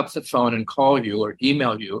can pick up the phone and call you or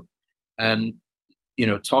email you and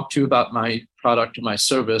talk to you about my product or my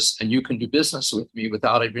service, and you can do business with me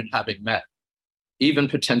without even having met, even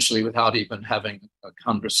potentially without even having a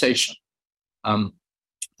conversation.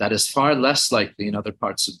 That is far less likely in other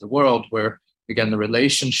parts of the world where, again, the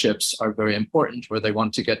relationships are very important, where they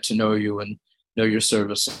want to get to know you and know your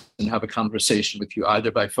service and have a conversation with you either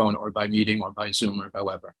by phone or by meeting or by Zoom or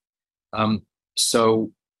however.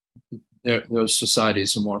 So those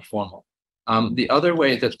societies are more formal. The other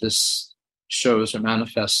way that this shows or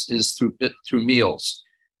manifests is through meals.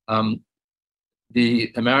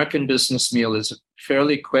 The American business meal is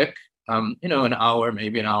fairly quick, an hour,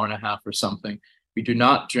 maybe an hour and a half or something. We do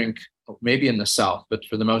not drink, maybe in the South, but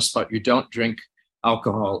for the most part, you don't drink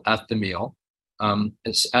alcohol at the meal.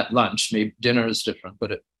 It's at lunch. Maybe dinner is different,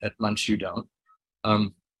 but at lunch you don't.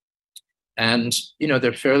 And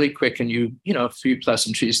they're fairly quick, and a few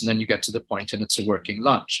pleasantries, and then you get to the point, and it's a working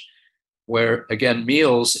lunch. Where again,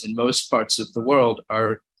 meals in most parts of the world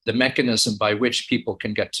are the mechanism by which people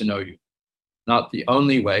can get to know you. Not the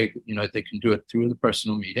only way, they can do it through the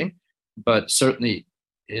personal meeting, but certainly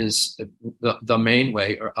is the main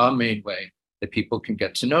way or a main way that people can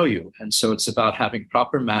get to know you. And so it's about having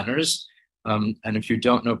proper manners. And if you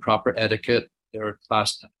don't know proper etiquette, there are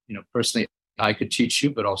personally, I could teach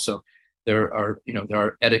you, but also there are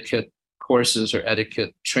etiquette courses or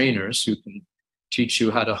etiquette trainers who can teach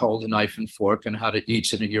you how to hold a knife and fork and how to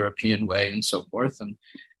eat in a European way and so forth. And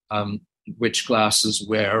which glasses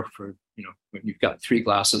where for, when you've got 3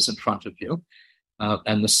 glasses in front of you,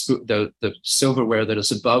 and the silverware that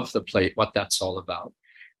is above the plate, what that's all about.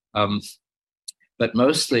 But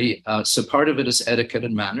mostly, so part of it is etiquette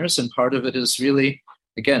and manners, and part of it is really,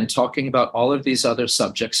 again, talking about all of these other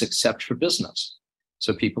subjects except for business,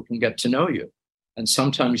 so people can get to know you. And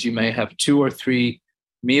sometimes you may have 2 or 3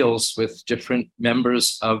 meals with different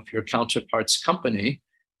members of your counterpart's company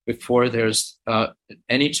before there's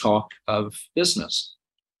any talk of business.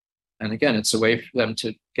 And again, it's a way for them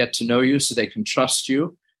to get to know you so they can trust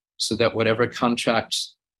you, so that whatever contract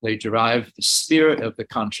they derive, the spirit of the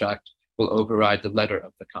contract will override the letter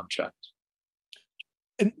of the contract.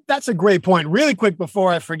 And that's a great point. Really quick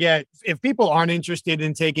before I forget, if people aren't interested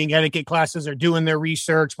in taking etiquette classes or doing their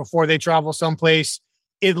research before they travel someplace,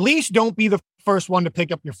 at least don't be the first one to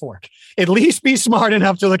pick up your fork. At least be smart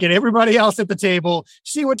enough to look at everybody else at the table,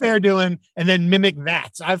 see what they're doing, and then mimic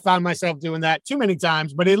that. I've found myself doing that too many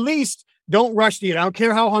times, but at least don't rush to eat. I don't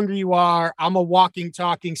care how hungry you are. I'm a walking,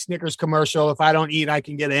 talking Snickers commercial. If I don't eat, I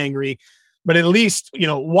can get angry. But at least,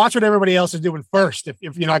 watch what everybody else is doing first if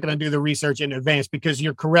you're not going to do the research in advance, because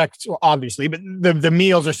you're correct, obviously. But the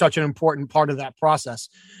meals are such an important part of that process.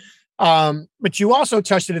 But you also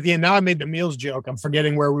touched it at the end. Now I made the meals joke. I'm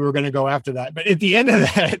forgetting where we were going to go after that. But at the end of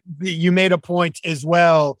that, you made a point as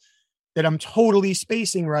well that I'm totally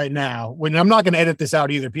spacing right now. When I'm not going to edit this out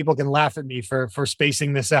either. People can laugh at me for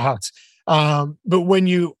spacing this out. But when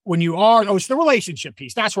you are, it's the relationship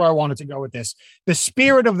piece. That's where I wanted to go with this. The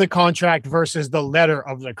spirit of the contract versus the letter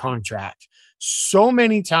of the contract. So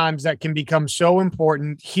many times that can become so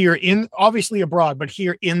important here obviously abroad, but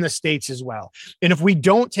here in the States as well. And if we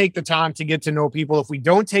don't take the time to get to know people, if we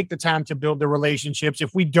don't take the time to build the relationships,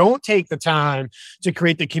 if we don't take the time to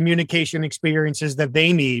create the communication experiences that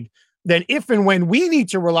they need, then if and when we need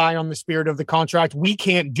to rely on the spirit of the contract, we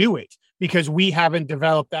can't do it because we haven't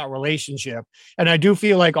developed that relationship. And I do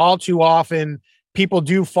feel like all too often people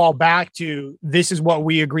do fall back to, this is what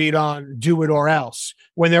we agreed on, do it or else,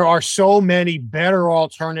 when there are so many better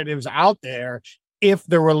alternatives out there if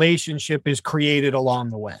the relationship is created along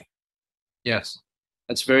the way. Yes,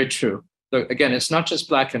 that's very true. So again, it's not just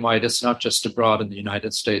black and white. It's not just abroad in the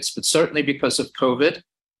United States, but certainly because of COVID,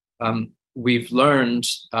 we've learned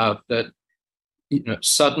that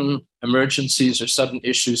sudden emergencies or sudden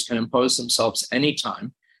issues can impose themselves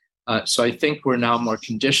anytime. So I think we're now more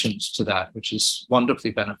conditioned to that, which is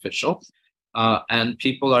wonderfully beneficial. And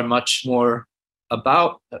people are much more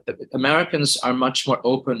Americans are much more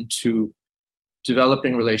open to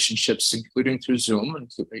developing relationships, including through Zoom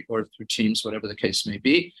or through Teams, whatever the case may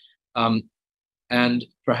be. And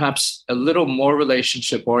perhaps a little more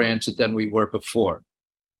relationship oriented than we were before.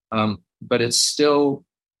 But it's still,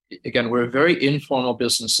 again, we're a very informal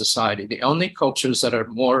business society. The only cultures that are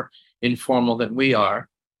more informal than we are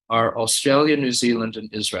Australia, New Zealand,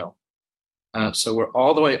 and Israel. So we're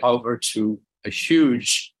all the way over to a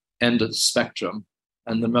huge end of the spectrum.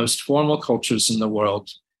 And the most formal cultures in the world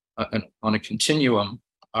on a continuum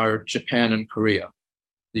are Japan and Korea.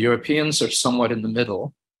 The Europeans are somewhat in the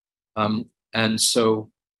middle. And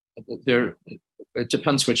so it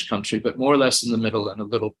depends which country, but more or less in the middle and a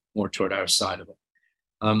little more toward our side of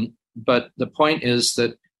it. But the point is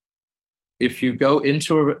that if you go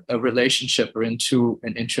into a relationship or into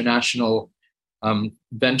an international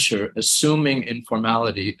venture, assuming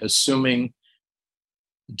informality, assuming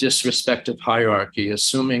disrespect of hierarchy,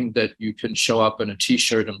 assuming that you can show up in a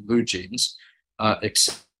t-shirt and blue jeans,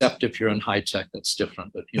 except if you're in high tech, that's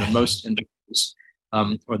different. But most industries,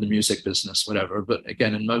 or the music business, whatever. But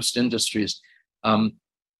again, in most industries,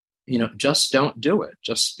 just don't do it.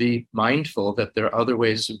 Just be mindful that there are other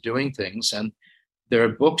ways of doing things. And there are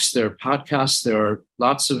books, there are podcasts, there are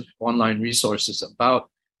lots of online resources about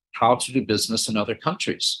how to do business in other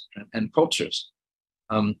countries and cultures.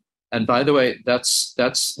 And by the way,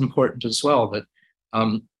 that's important as well, that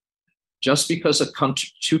just because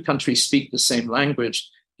two countries speak the same language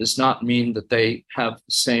does not mean that they have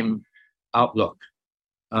the same outlook.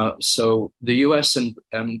 So the US and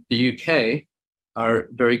the UK are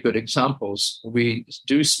very good examples. We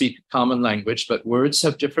do speak common language, but words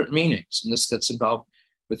have different meanings, and this gets involved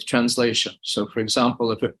with translation. So, for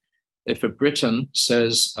example, if a Briton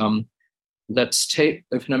says,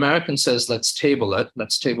 if an American says, let's table it,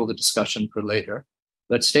 let's table the discussion for later,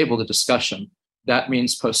 let's table the discussion, that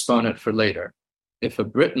means postpone it for later. If a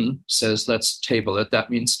Briton says, let's table it, that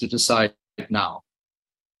means to decide now.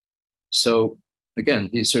 So, again,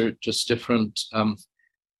 these are just different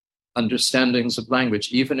understandings of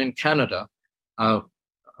language. Even in Canada, I'll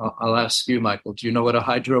ask you, Michael, do you know what a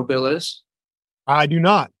hydro bill is? I do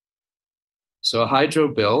not. So a hydro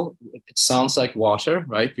bill, it sounds like water,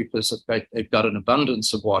 right? Because they've got an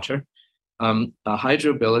abundance of water. A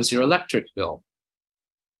hydro bill is your electric bill.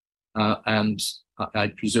 And I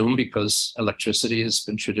presume because electricity has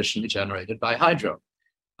been traditionally generated by hydro.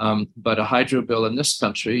 But a hydro bill in this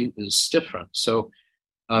country is different. So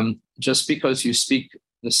just because you speak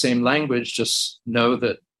the same language, just know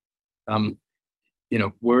that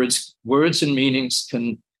words and meanings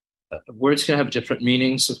can have different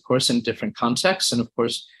meanings, of course, in different contexts, and of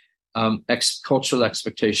course, cultural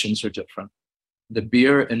expectations are different. The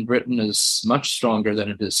beer in Britain is much stronger than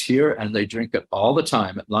it is here, and they drink it all the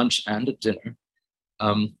time at lunch and at dinner,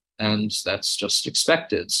 and that's just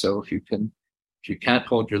expected. So if you can't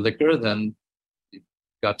hold your liquor, then you've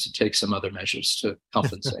got to take some other measures to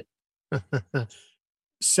compensate.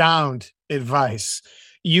 Sound advice.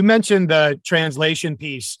 You mentioned the translation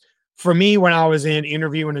piece. For me, when I was in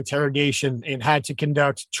interview and interrogation and had to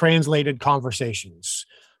conduct translated conversations,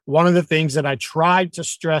 one of the things that I tried to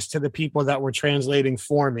stress to the people that were translating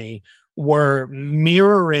for me were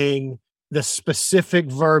mirroring the specific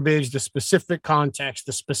verbiage, the specific context,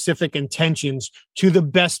 the specific intentions to the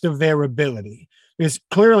best of their ability. Because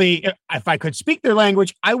clearly, if I could speak their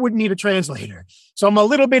language, I wouldn't need a translator. So I'm a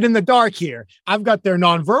little bit in the dark here. I've got their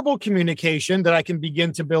nonverbal communication that I can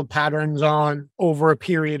begin to build patterns on over a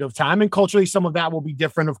period of time. And culturally, some of that will be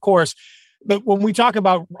different, of course. But when we talk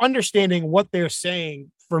about understanding what they're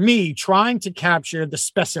saying, for me, trying to capture the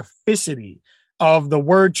specificity of the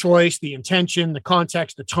word choice, the intention, the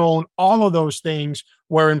context, the tone, all of those things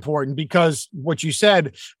were important, because what you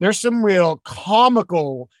said, there's some real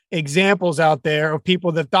comical examples out there of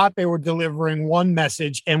people that thought they were delivering one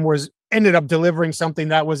message and ended up delivering something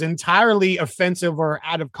that was entirely offensive or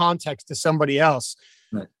out of context to somebody else.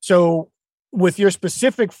 Right. So with your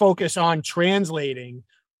specific focus on translating,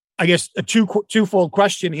 I guess a twofold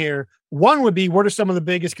question here. One would be, what are some of the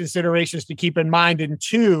biggest considerations to keep in mind? And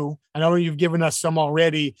two, I know you've given us some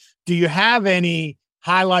already. Do you have any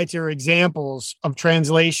highlights or examples of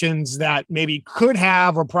translations that maybe could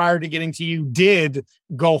have, or prior to getting to you, did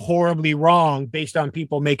go horribly wrong based on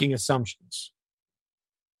people making assumptions?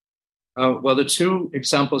 Well, the two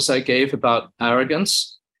examples I gave about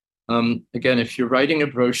arrogance, again, if you're writing a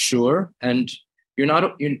brochure and you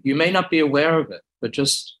may not be aware of it, but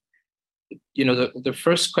just, the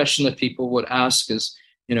first question that people would ask is,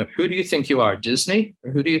 who do you think you are, Disney?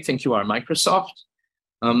 Or who do you think you are, Microsoft?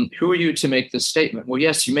 Who are you to make this statement? Well,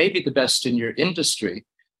 yes, you may be the best in your industry,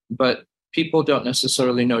 but people don't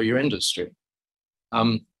necessarily know your industry.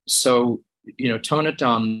 So, tone it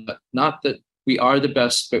down. Not that we are the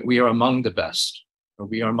best, but we are among the best. Or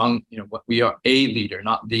we are among, we are a leader,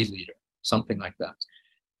 not the leader, something like that.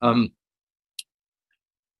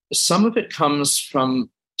 Some of it comes from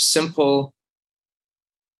simple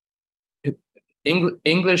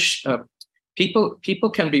English. People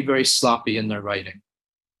can be very sloppy in their writing.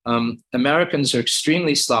 Americans are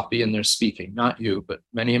extremely sloppy in their speaking. Not you, but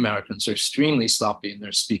many Americans are extremely sloppy in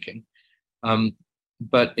their speaking.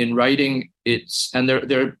 But in writing,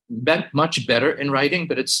 they're much better in writing,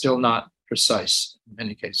 but it's still not precise in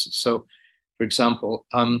many cases. So, for example,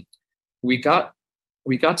 we got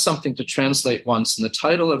something to translate once, and the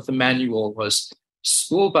title of the manual was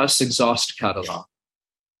School Bus Exhaust Catalog.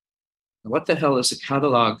 What the hell is a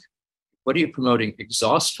catalog? What are you promoting?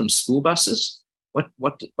 Exhaust from school buses? What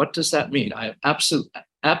does that mean? I have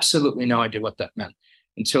absolutely no idea what that meant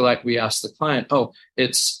until we asked the client. Oh,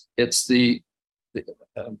 it's the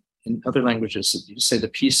in other languages you say the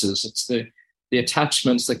pieces. It's the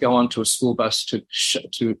attachments that go onto a school bus to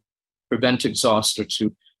prevent exhaust or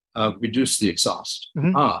to reduce the exhaust.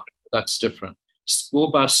 Mm-hmm. That's different.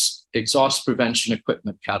 School bus exhaust prevention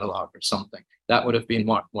equipment catalog or something. That would have been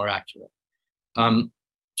more accurate. The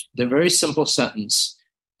very simple sentence,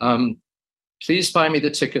 please buy me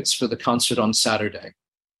the tickets for the concert on Saturday.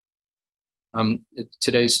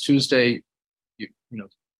 Today's Tuesday,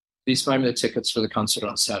 please buy me the tickets for the concert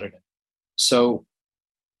on Saturday. So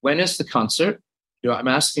when is the concert? I'm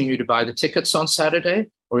asking you to buy the tickets on Saturday,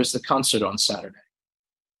 or is the concert on Saturday?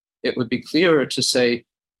 It would be clearer to say,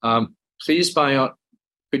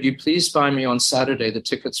 could you please buy me on Saturday the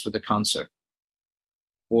tickets for the concert?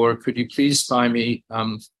 Or could you please buy me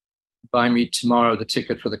tomorrow the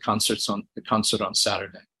ticket for the concert on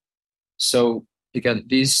Saturday? So again,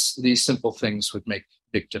 these simple things would make a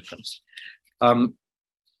big difference.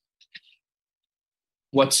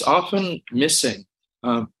 What's often missing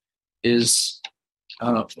is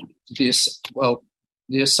the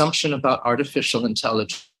assumption about artificial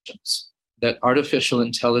intelligence. That artificial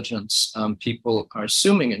intelligence, people are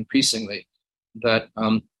assuming increasingly that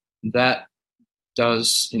that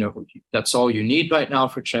does, that's all you need right now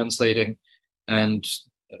for translating, and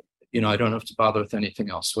I don't have to bother with anything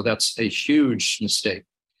else. Well, that's a huge mistake.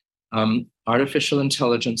 Artificial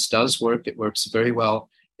intelligence does work. It works very well.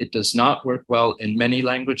 It does not work well in many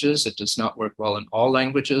languages. It does not work well in all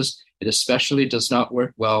languages. It especially does not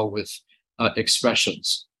work well with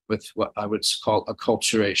expressions, with what I would call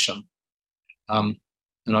acculturation. And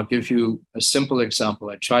I'll give you a simple example.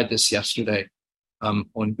 I tried this yesterday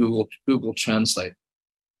on Google Translate.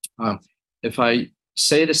 If I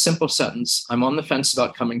say the simple sentence, I'm on the fence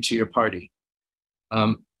about coming to your party.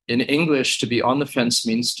 In English, to be on the fence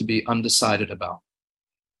means to be undecided about.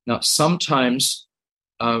 Now, sometimes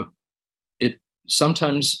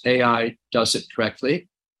AI does it correctly,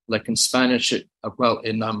 like in Spanish. In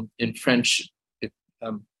French,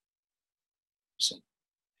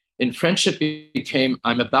 In French, it became,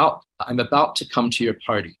 I'm about to come to your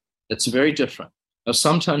party. That's very different. Now,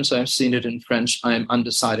 sometimes I've seen it in French, I am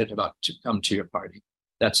undecided about to come to your party.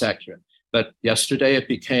 That's accurate. But yesterday it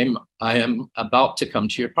became, I am about to come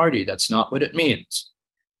to your party. That's not what it means.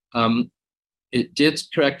 It did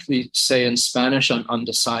correctly say in Spanish, I'm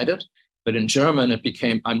undecided, but in German it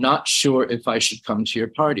became, I'm not sure if I should come to your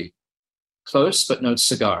party. Close, but no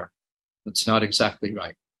cigar. That's not exactly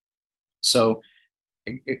right. So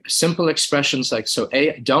simple expressions like, so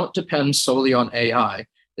don't depend solely on AI,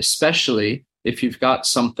 especially if you've got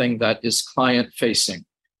something that is client facing,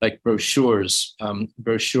 like brochures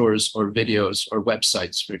or videos or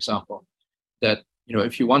websites, for example, that,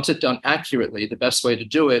 if you want it done accurately, the best way to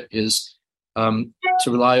do it is to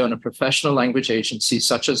rely on a professional language agency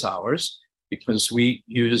such as ours, because we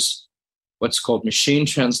use what's called machine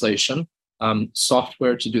translation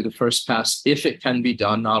software to do the first pass, if it can be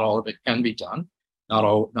done. Not all of it can be done, not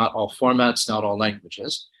all formats, not all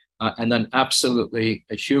languages. And then absolutely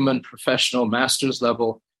a human professional master's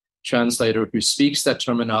level translator who speaks that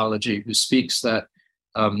terminology, who speaks the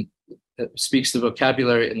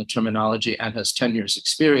vocabulary and the terminology and has 10 years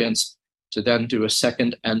experience to then do a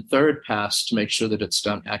second and third pass to make sure that it's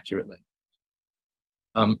done accurately.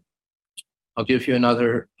 I'll give you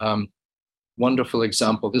another wonderful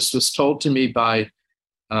example. This was told to me by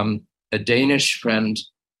a Danish friend.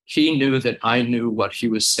 He knew that I knew what he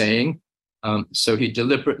was saying. So he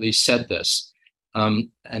deliberately said this.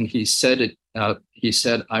 And he said it. He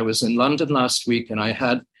said, I was in London last week and I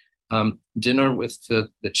had dinner with the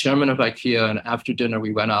chairman of IKEA. And after dinner,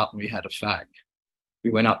 we went out and we had a fag. We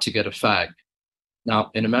went out to get a fag. Now,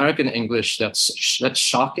 in American English, that's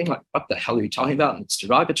shocking. Like, what the hell are you talking about? And it's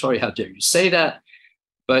derogatory. How dare you say that?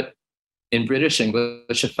 But in British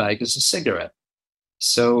English, a fag is a cigarette.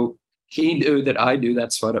 So he knew that I knew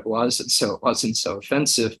that's what it was. And so it wasn't so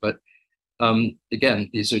offensive. But again,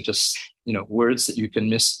 these are just, words that you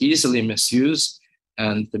can easily misuse,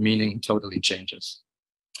 and the meaning totally changes.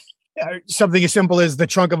 Something as simple as the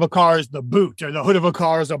trunk of a car is the boot, or the hood of a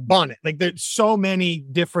car is a bonnet. Like, there's so many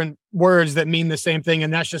different words that mean the same thing.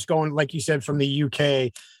 And that's just going, like you said, from the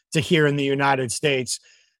UK to here in the United States.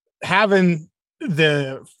 Having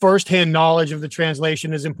the firsthand knowledge of the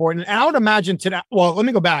translation is important. And I would imagine let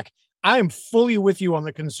me go back. I am fully with you on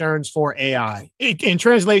the concerns for AI in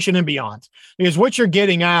translation and beyond, because what you're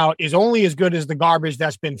getting out is only as good as the garbage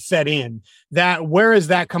that's been fed in. That, where is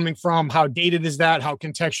that coming from? How dated is that? How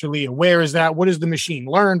contextually aware is that? What does the machine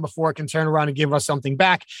learn before it can turn around and give us something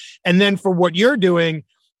back? And then for what you're doing,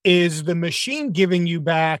 is the machine giving you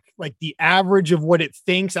back like the average of what it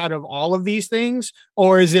thinks out of all of these things?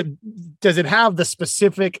 Or does it have the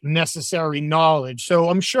specific necessary knowledge? So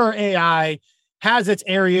I'm sure AI has its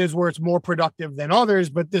areas where it's more productive than others,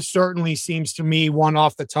 but this certainly seems to me one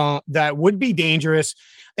off the top that would be dangerous.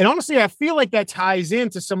 And honestly, I feel like that ties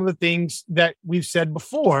into some of the things that we've said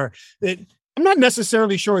before, that I'm not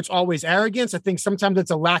necessarily sure it's always arrogance. I think sometimes it's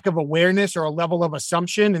a lack of awareness or a level of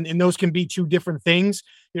assumption, and those can be two different things.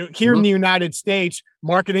 Here in the United States,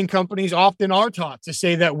 marketing companies often are taught to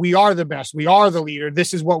say that we are the best, we are the leader,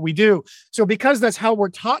 this is what we do. So because that's how we're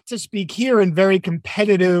taught to speak here in very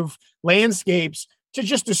competitive landscapes, to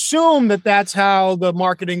just assume that that's how the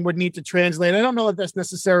marketing would need to translate, I don't know if that's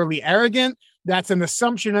necessarily arrogant. That's an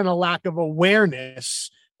assumption and a lack of awareness,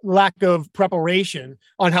 lack of preparation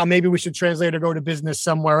on how maybe we should translate or go to business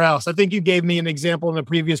somewhere else. I think you gave me an example in the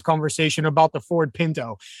previous conversation about the Ford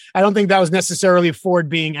Pinto. I don't think that was necessarily Ford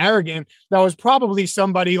being arrogant. That was probably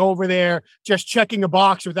somebody over there just checking a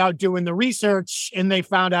box without doing the research, and they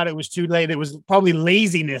found out it was too late. It was probably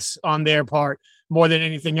laziness on their part more than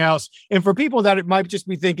anything else. And for people that it might just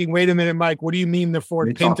be thinking, wait a minute, Mike, what do you mean the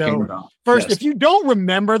Ford Pinto? First, yes. If you don't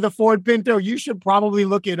remember the Ford Pinto, you should probably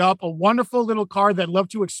look it up. A wonderful little car that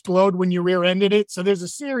loved to explode when you rear-ended it. So there's a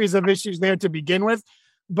series of issues there to begin with.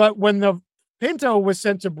 But when the Pinto was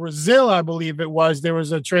sent to Brazil, I believe it was, there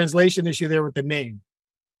was a translation issue there with the name.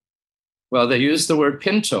 Well, they used the word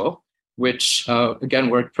Pinto, which, again,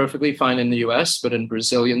 worked perfectly fine in the US, but in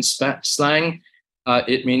Brazilian slang,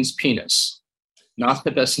 it means penis. Not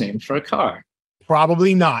the best name for a car.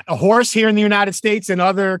 Probably not. A horse here in the United States and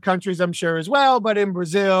other countries, I'm sure as well. But in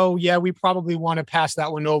Brazil, yeah, we probably want to pass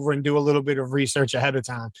that one over and do a little bit of research ahead of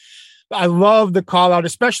time. I love the call out,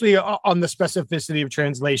 especially on the specificity of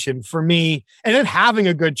translation for me, and then having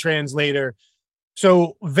a good translator.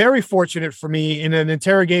 So very fortunate for me in an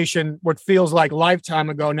interrogation, what feels like lifetime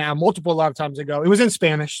ago now, multiple lifetimes ago. It was in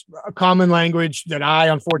Spanish, a common language that I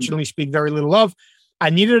unfortunately speak very little of. I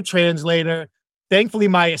needed a translator. Thankfully,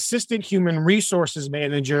 my assistant human resources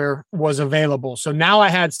manager was available. So now I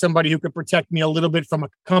had somebody who could protect me a little bit from a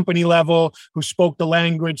company level, who spoke the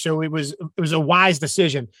language. So it was a wise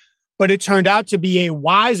decision. But it turned out to be a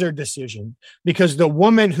wiser decision because the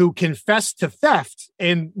woman who confessed to theft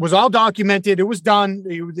and was all documented, it was done,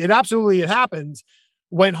 it absolutely happened,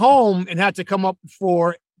 went home and had to come up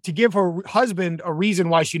to give her husband a reason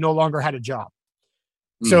why she no longer had a job.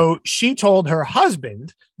 So she told her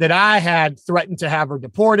husband that I had threatened to have her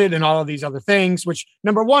deported and all of these other things, which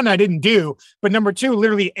number one, I didn't do. But number two,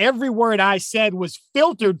 literally every word I said was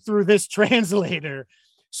filtered through this translator.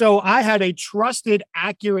 So I had a trusted,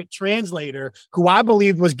 accurate translator who I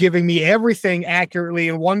believed was giving me everything accurately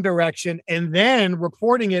in one direction and then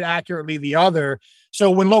reporting it accurately the other. So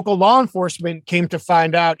when local law enforcement came to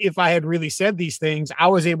find out if I had really said these things, I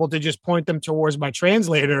was able to just point them towards my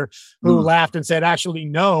translator, who laughed and said, actually,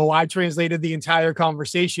 no, I translated the entire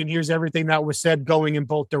conversation. Here's everything that was said going in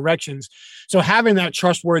both directions. So having that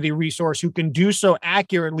trustworthy resource who can do so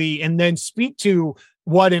accurately and then speak to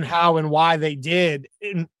what and how and why they did,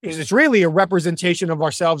 it's really a representation of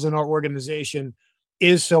ourselves and our organization,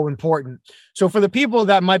 is so important. So for the people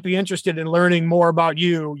that might be interested in learning more about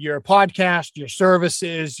you, your podcast, your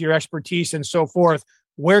services, your expertise, and so forth,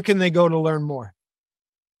 where can they go to learn more?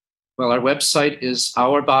 Well, our website is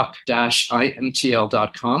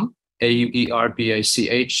auerbach-intl.com,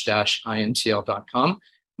 auerbach-intl.com.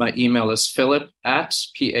 My email is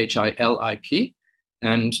philip@philip.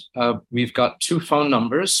 And we've got two phone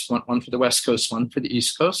numbers, one for the West Coast, one for the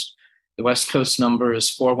East Coast. The West Coast number is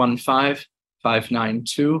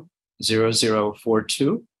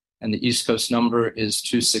 415-592-0042. And the East Coast number is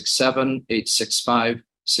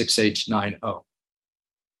 267-865-6890.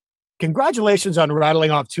 Congratulations on rattling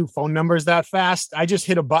off two phone numbers that fast. I just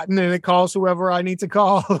hit a button and it calls whoever I need to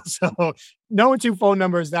call. So knowing two phone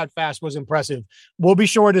numbers that fast was impressive. We'll be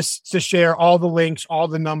sure to share all the links, all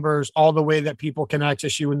the numbers, all the way that people can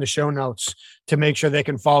access you in the show notes to make sure they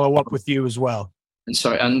can follow up with you as well.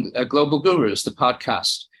 And Global Gurus, the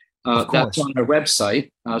podcast, that's on our website.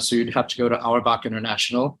 So you'd have to go to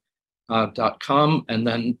auerbachinternational.com and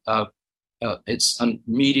then it's on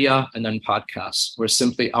media and then podcasts. We're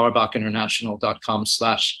simply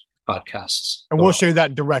auerbachinternational.com/podcasts. And we'll share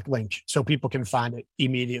that direct link so people can find it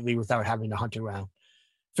immediately without having to hunt around.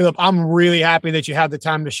 Philip, I'm really happy that you had the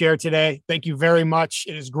time to share today. Thank you very much.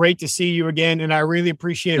 It is great to see you again. And I really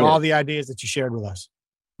appreciate all the ideas that you shared with us.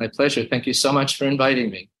 My pleasure. Thank you so much for inviting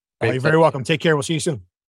me. You're very welcome. Take care. We'll see you soon.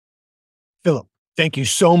 Philip, thank you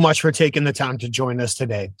so much for taking the time to join us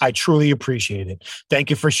today. I truly appreciate it. Thank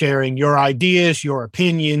you for sharing your ideas, your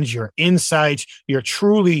opinions, your insights, your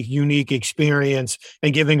truly unique experience,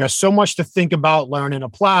 and giving us so much to think about, learn, and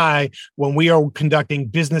apply when we are conducting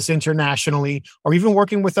business internationally or even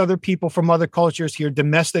working with other people from other cultures here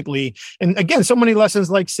domestically. And again, so many lessons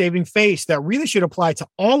like saving face that really should apply to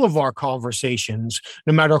all of our conversations,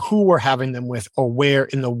 no matter who we're having them with or where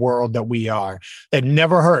in the world that we are. It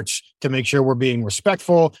never hurts to make sure we're being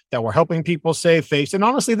respectful, that we're helping people save face, and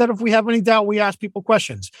honestly, that if we have any doubt, we ask people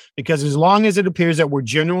questions. Because as long as it appears that we're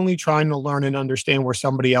genuinely trying to learn and understand where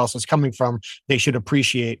somebody else is coming from, they should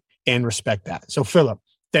appreciate and respect that. So, Philip,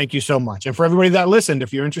 thank you so much. And for everybody that listened,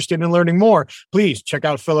 if you're interested in learning more, please check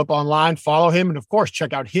out Philip online, follow him, and of course,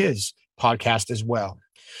 check out his podcast as well.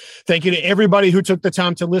 Thank you to everybody who took the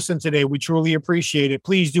time to listen today. We truly appreciate it.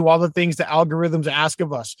 Please do all the things the algorithms ask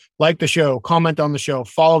of us. Like the show, comment on the show,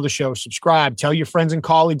 follow the show, subscribe, tell your friends and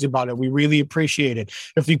colleagues about it. We really appreciate it.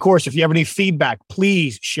 If you have any feedback,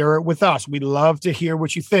 please share it with us. We'd love to hear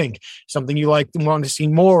what you think. Something you want to see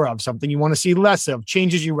more of, something you want to see less of,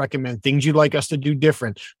 changes you recommend, things you'd like us to do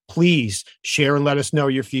different. Please share and let us know.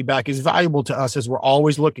 Your feedback is valuable to us as we're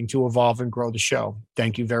always looking to evolve and grow the show.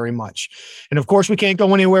 Thank you very much. And of course, we can't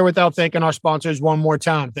go anywhere without thanking our sponsors one more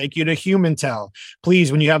time. Thank you to HumanTel.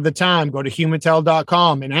 Please, when you have the time, go to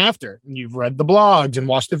humantel.com. And after you've read the blogs and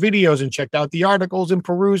watched the videos and checked out the articles and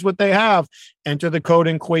peruse what they have, enter the code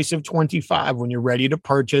INQUASIVE25 when you're ready to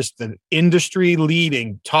purchase the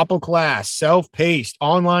industry-leading, top-of-class, self-paced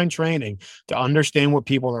online training to understand what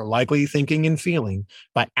people are likely thinking and feeling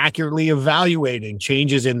by accurately evaluating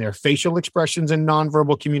changes in their facial expressions and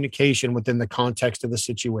nonverbal communication within the context of the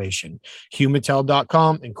situation.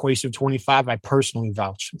 HumanTel.com and INQUASIVE25, I personally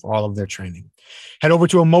vouch for all of their training. Head over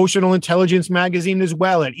to Emotional Intelligence Magazine as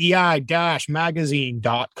well at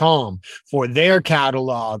ei-magazine.com for their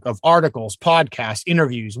catalog of articles, podcasts,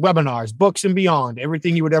 interviews, webinars, books, and beyond.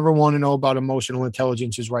 Everything you would ever want to know about emotional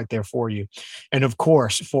intelligence is right there for you. And of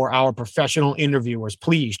course, for our professional interviewers,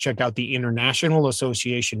 please check out the International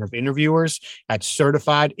Association of Interviewers at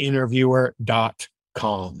certifiedinterviewer.com.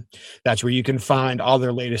 That's where you can find all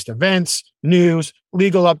their latest events, news,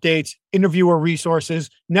 legal updates, interviewer resources,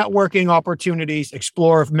 networking opportunities,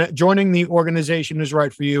 explore if joining the organization is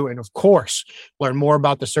right for you, and of course, learn more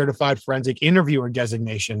about the Certified Forensic Interviewer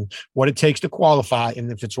designation, what it takes to qualify,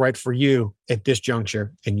 and if it's right for you at this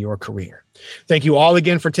juncture in your career. Thank you all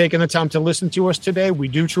again for taking the time to listen to us today. We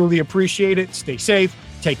do truly appreciate it. Stay safe,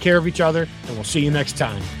 take care of each other, and we'll see you next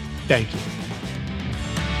time. Thank you.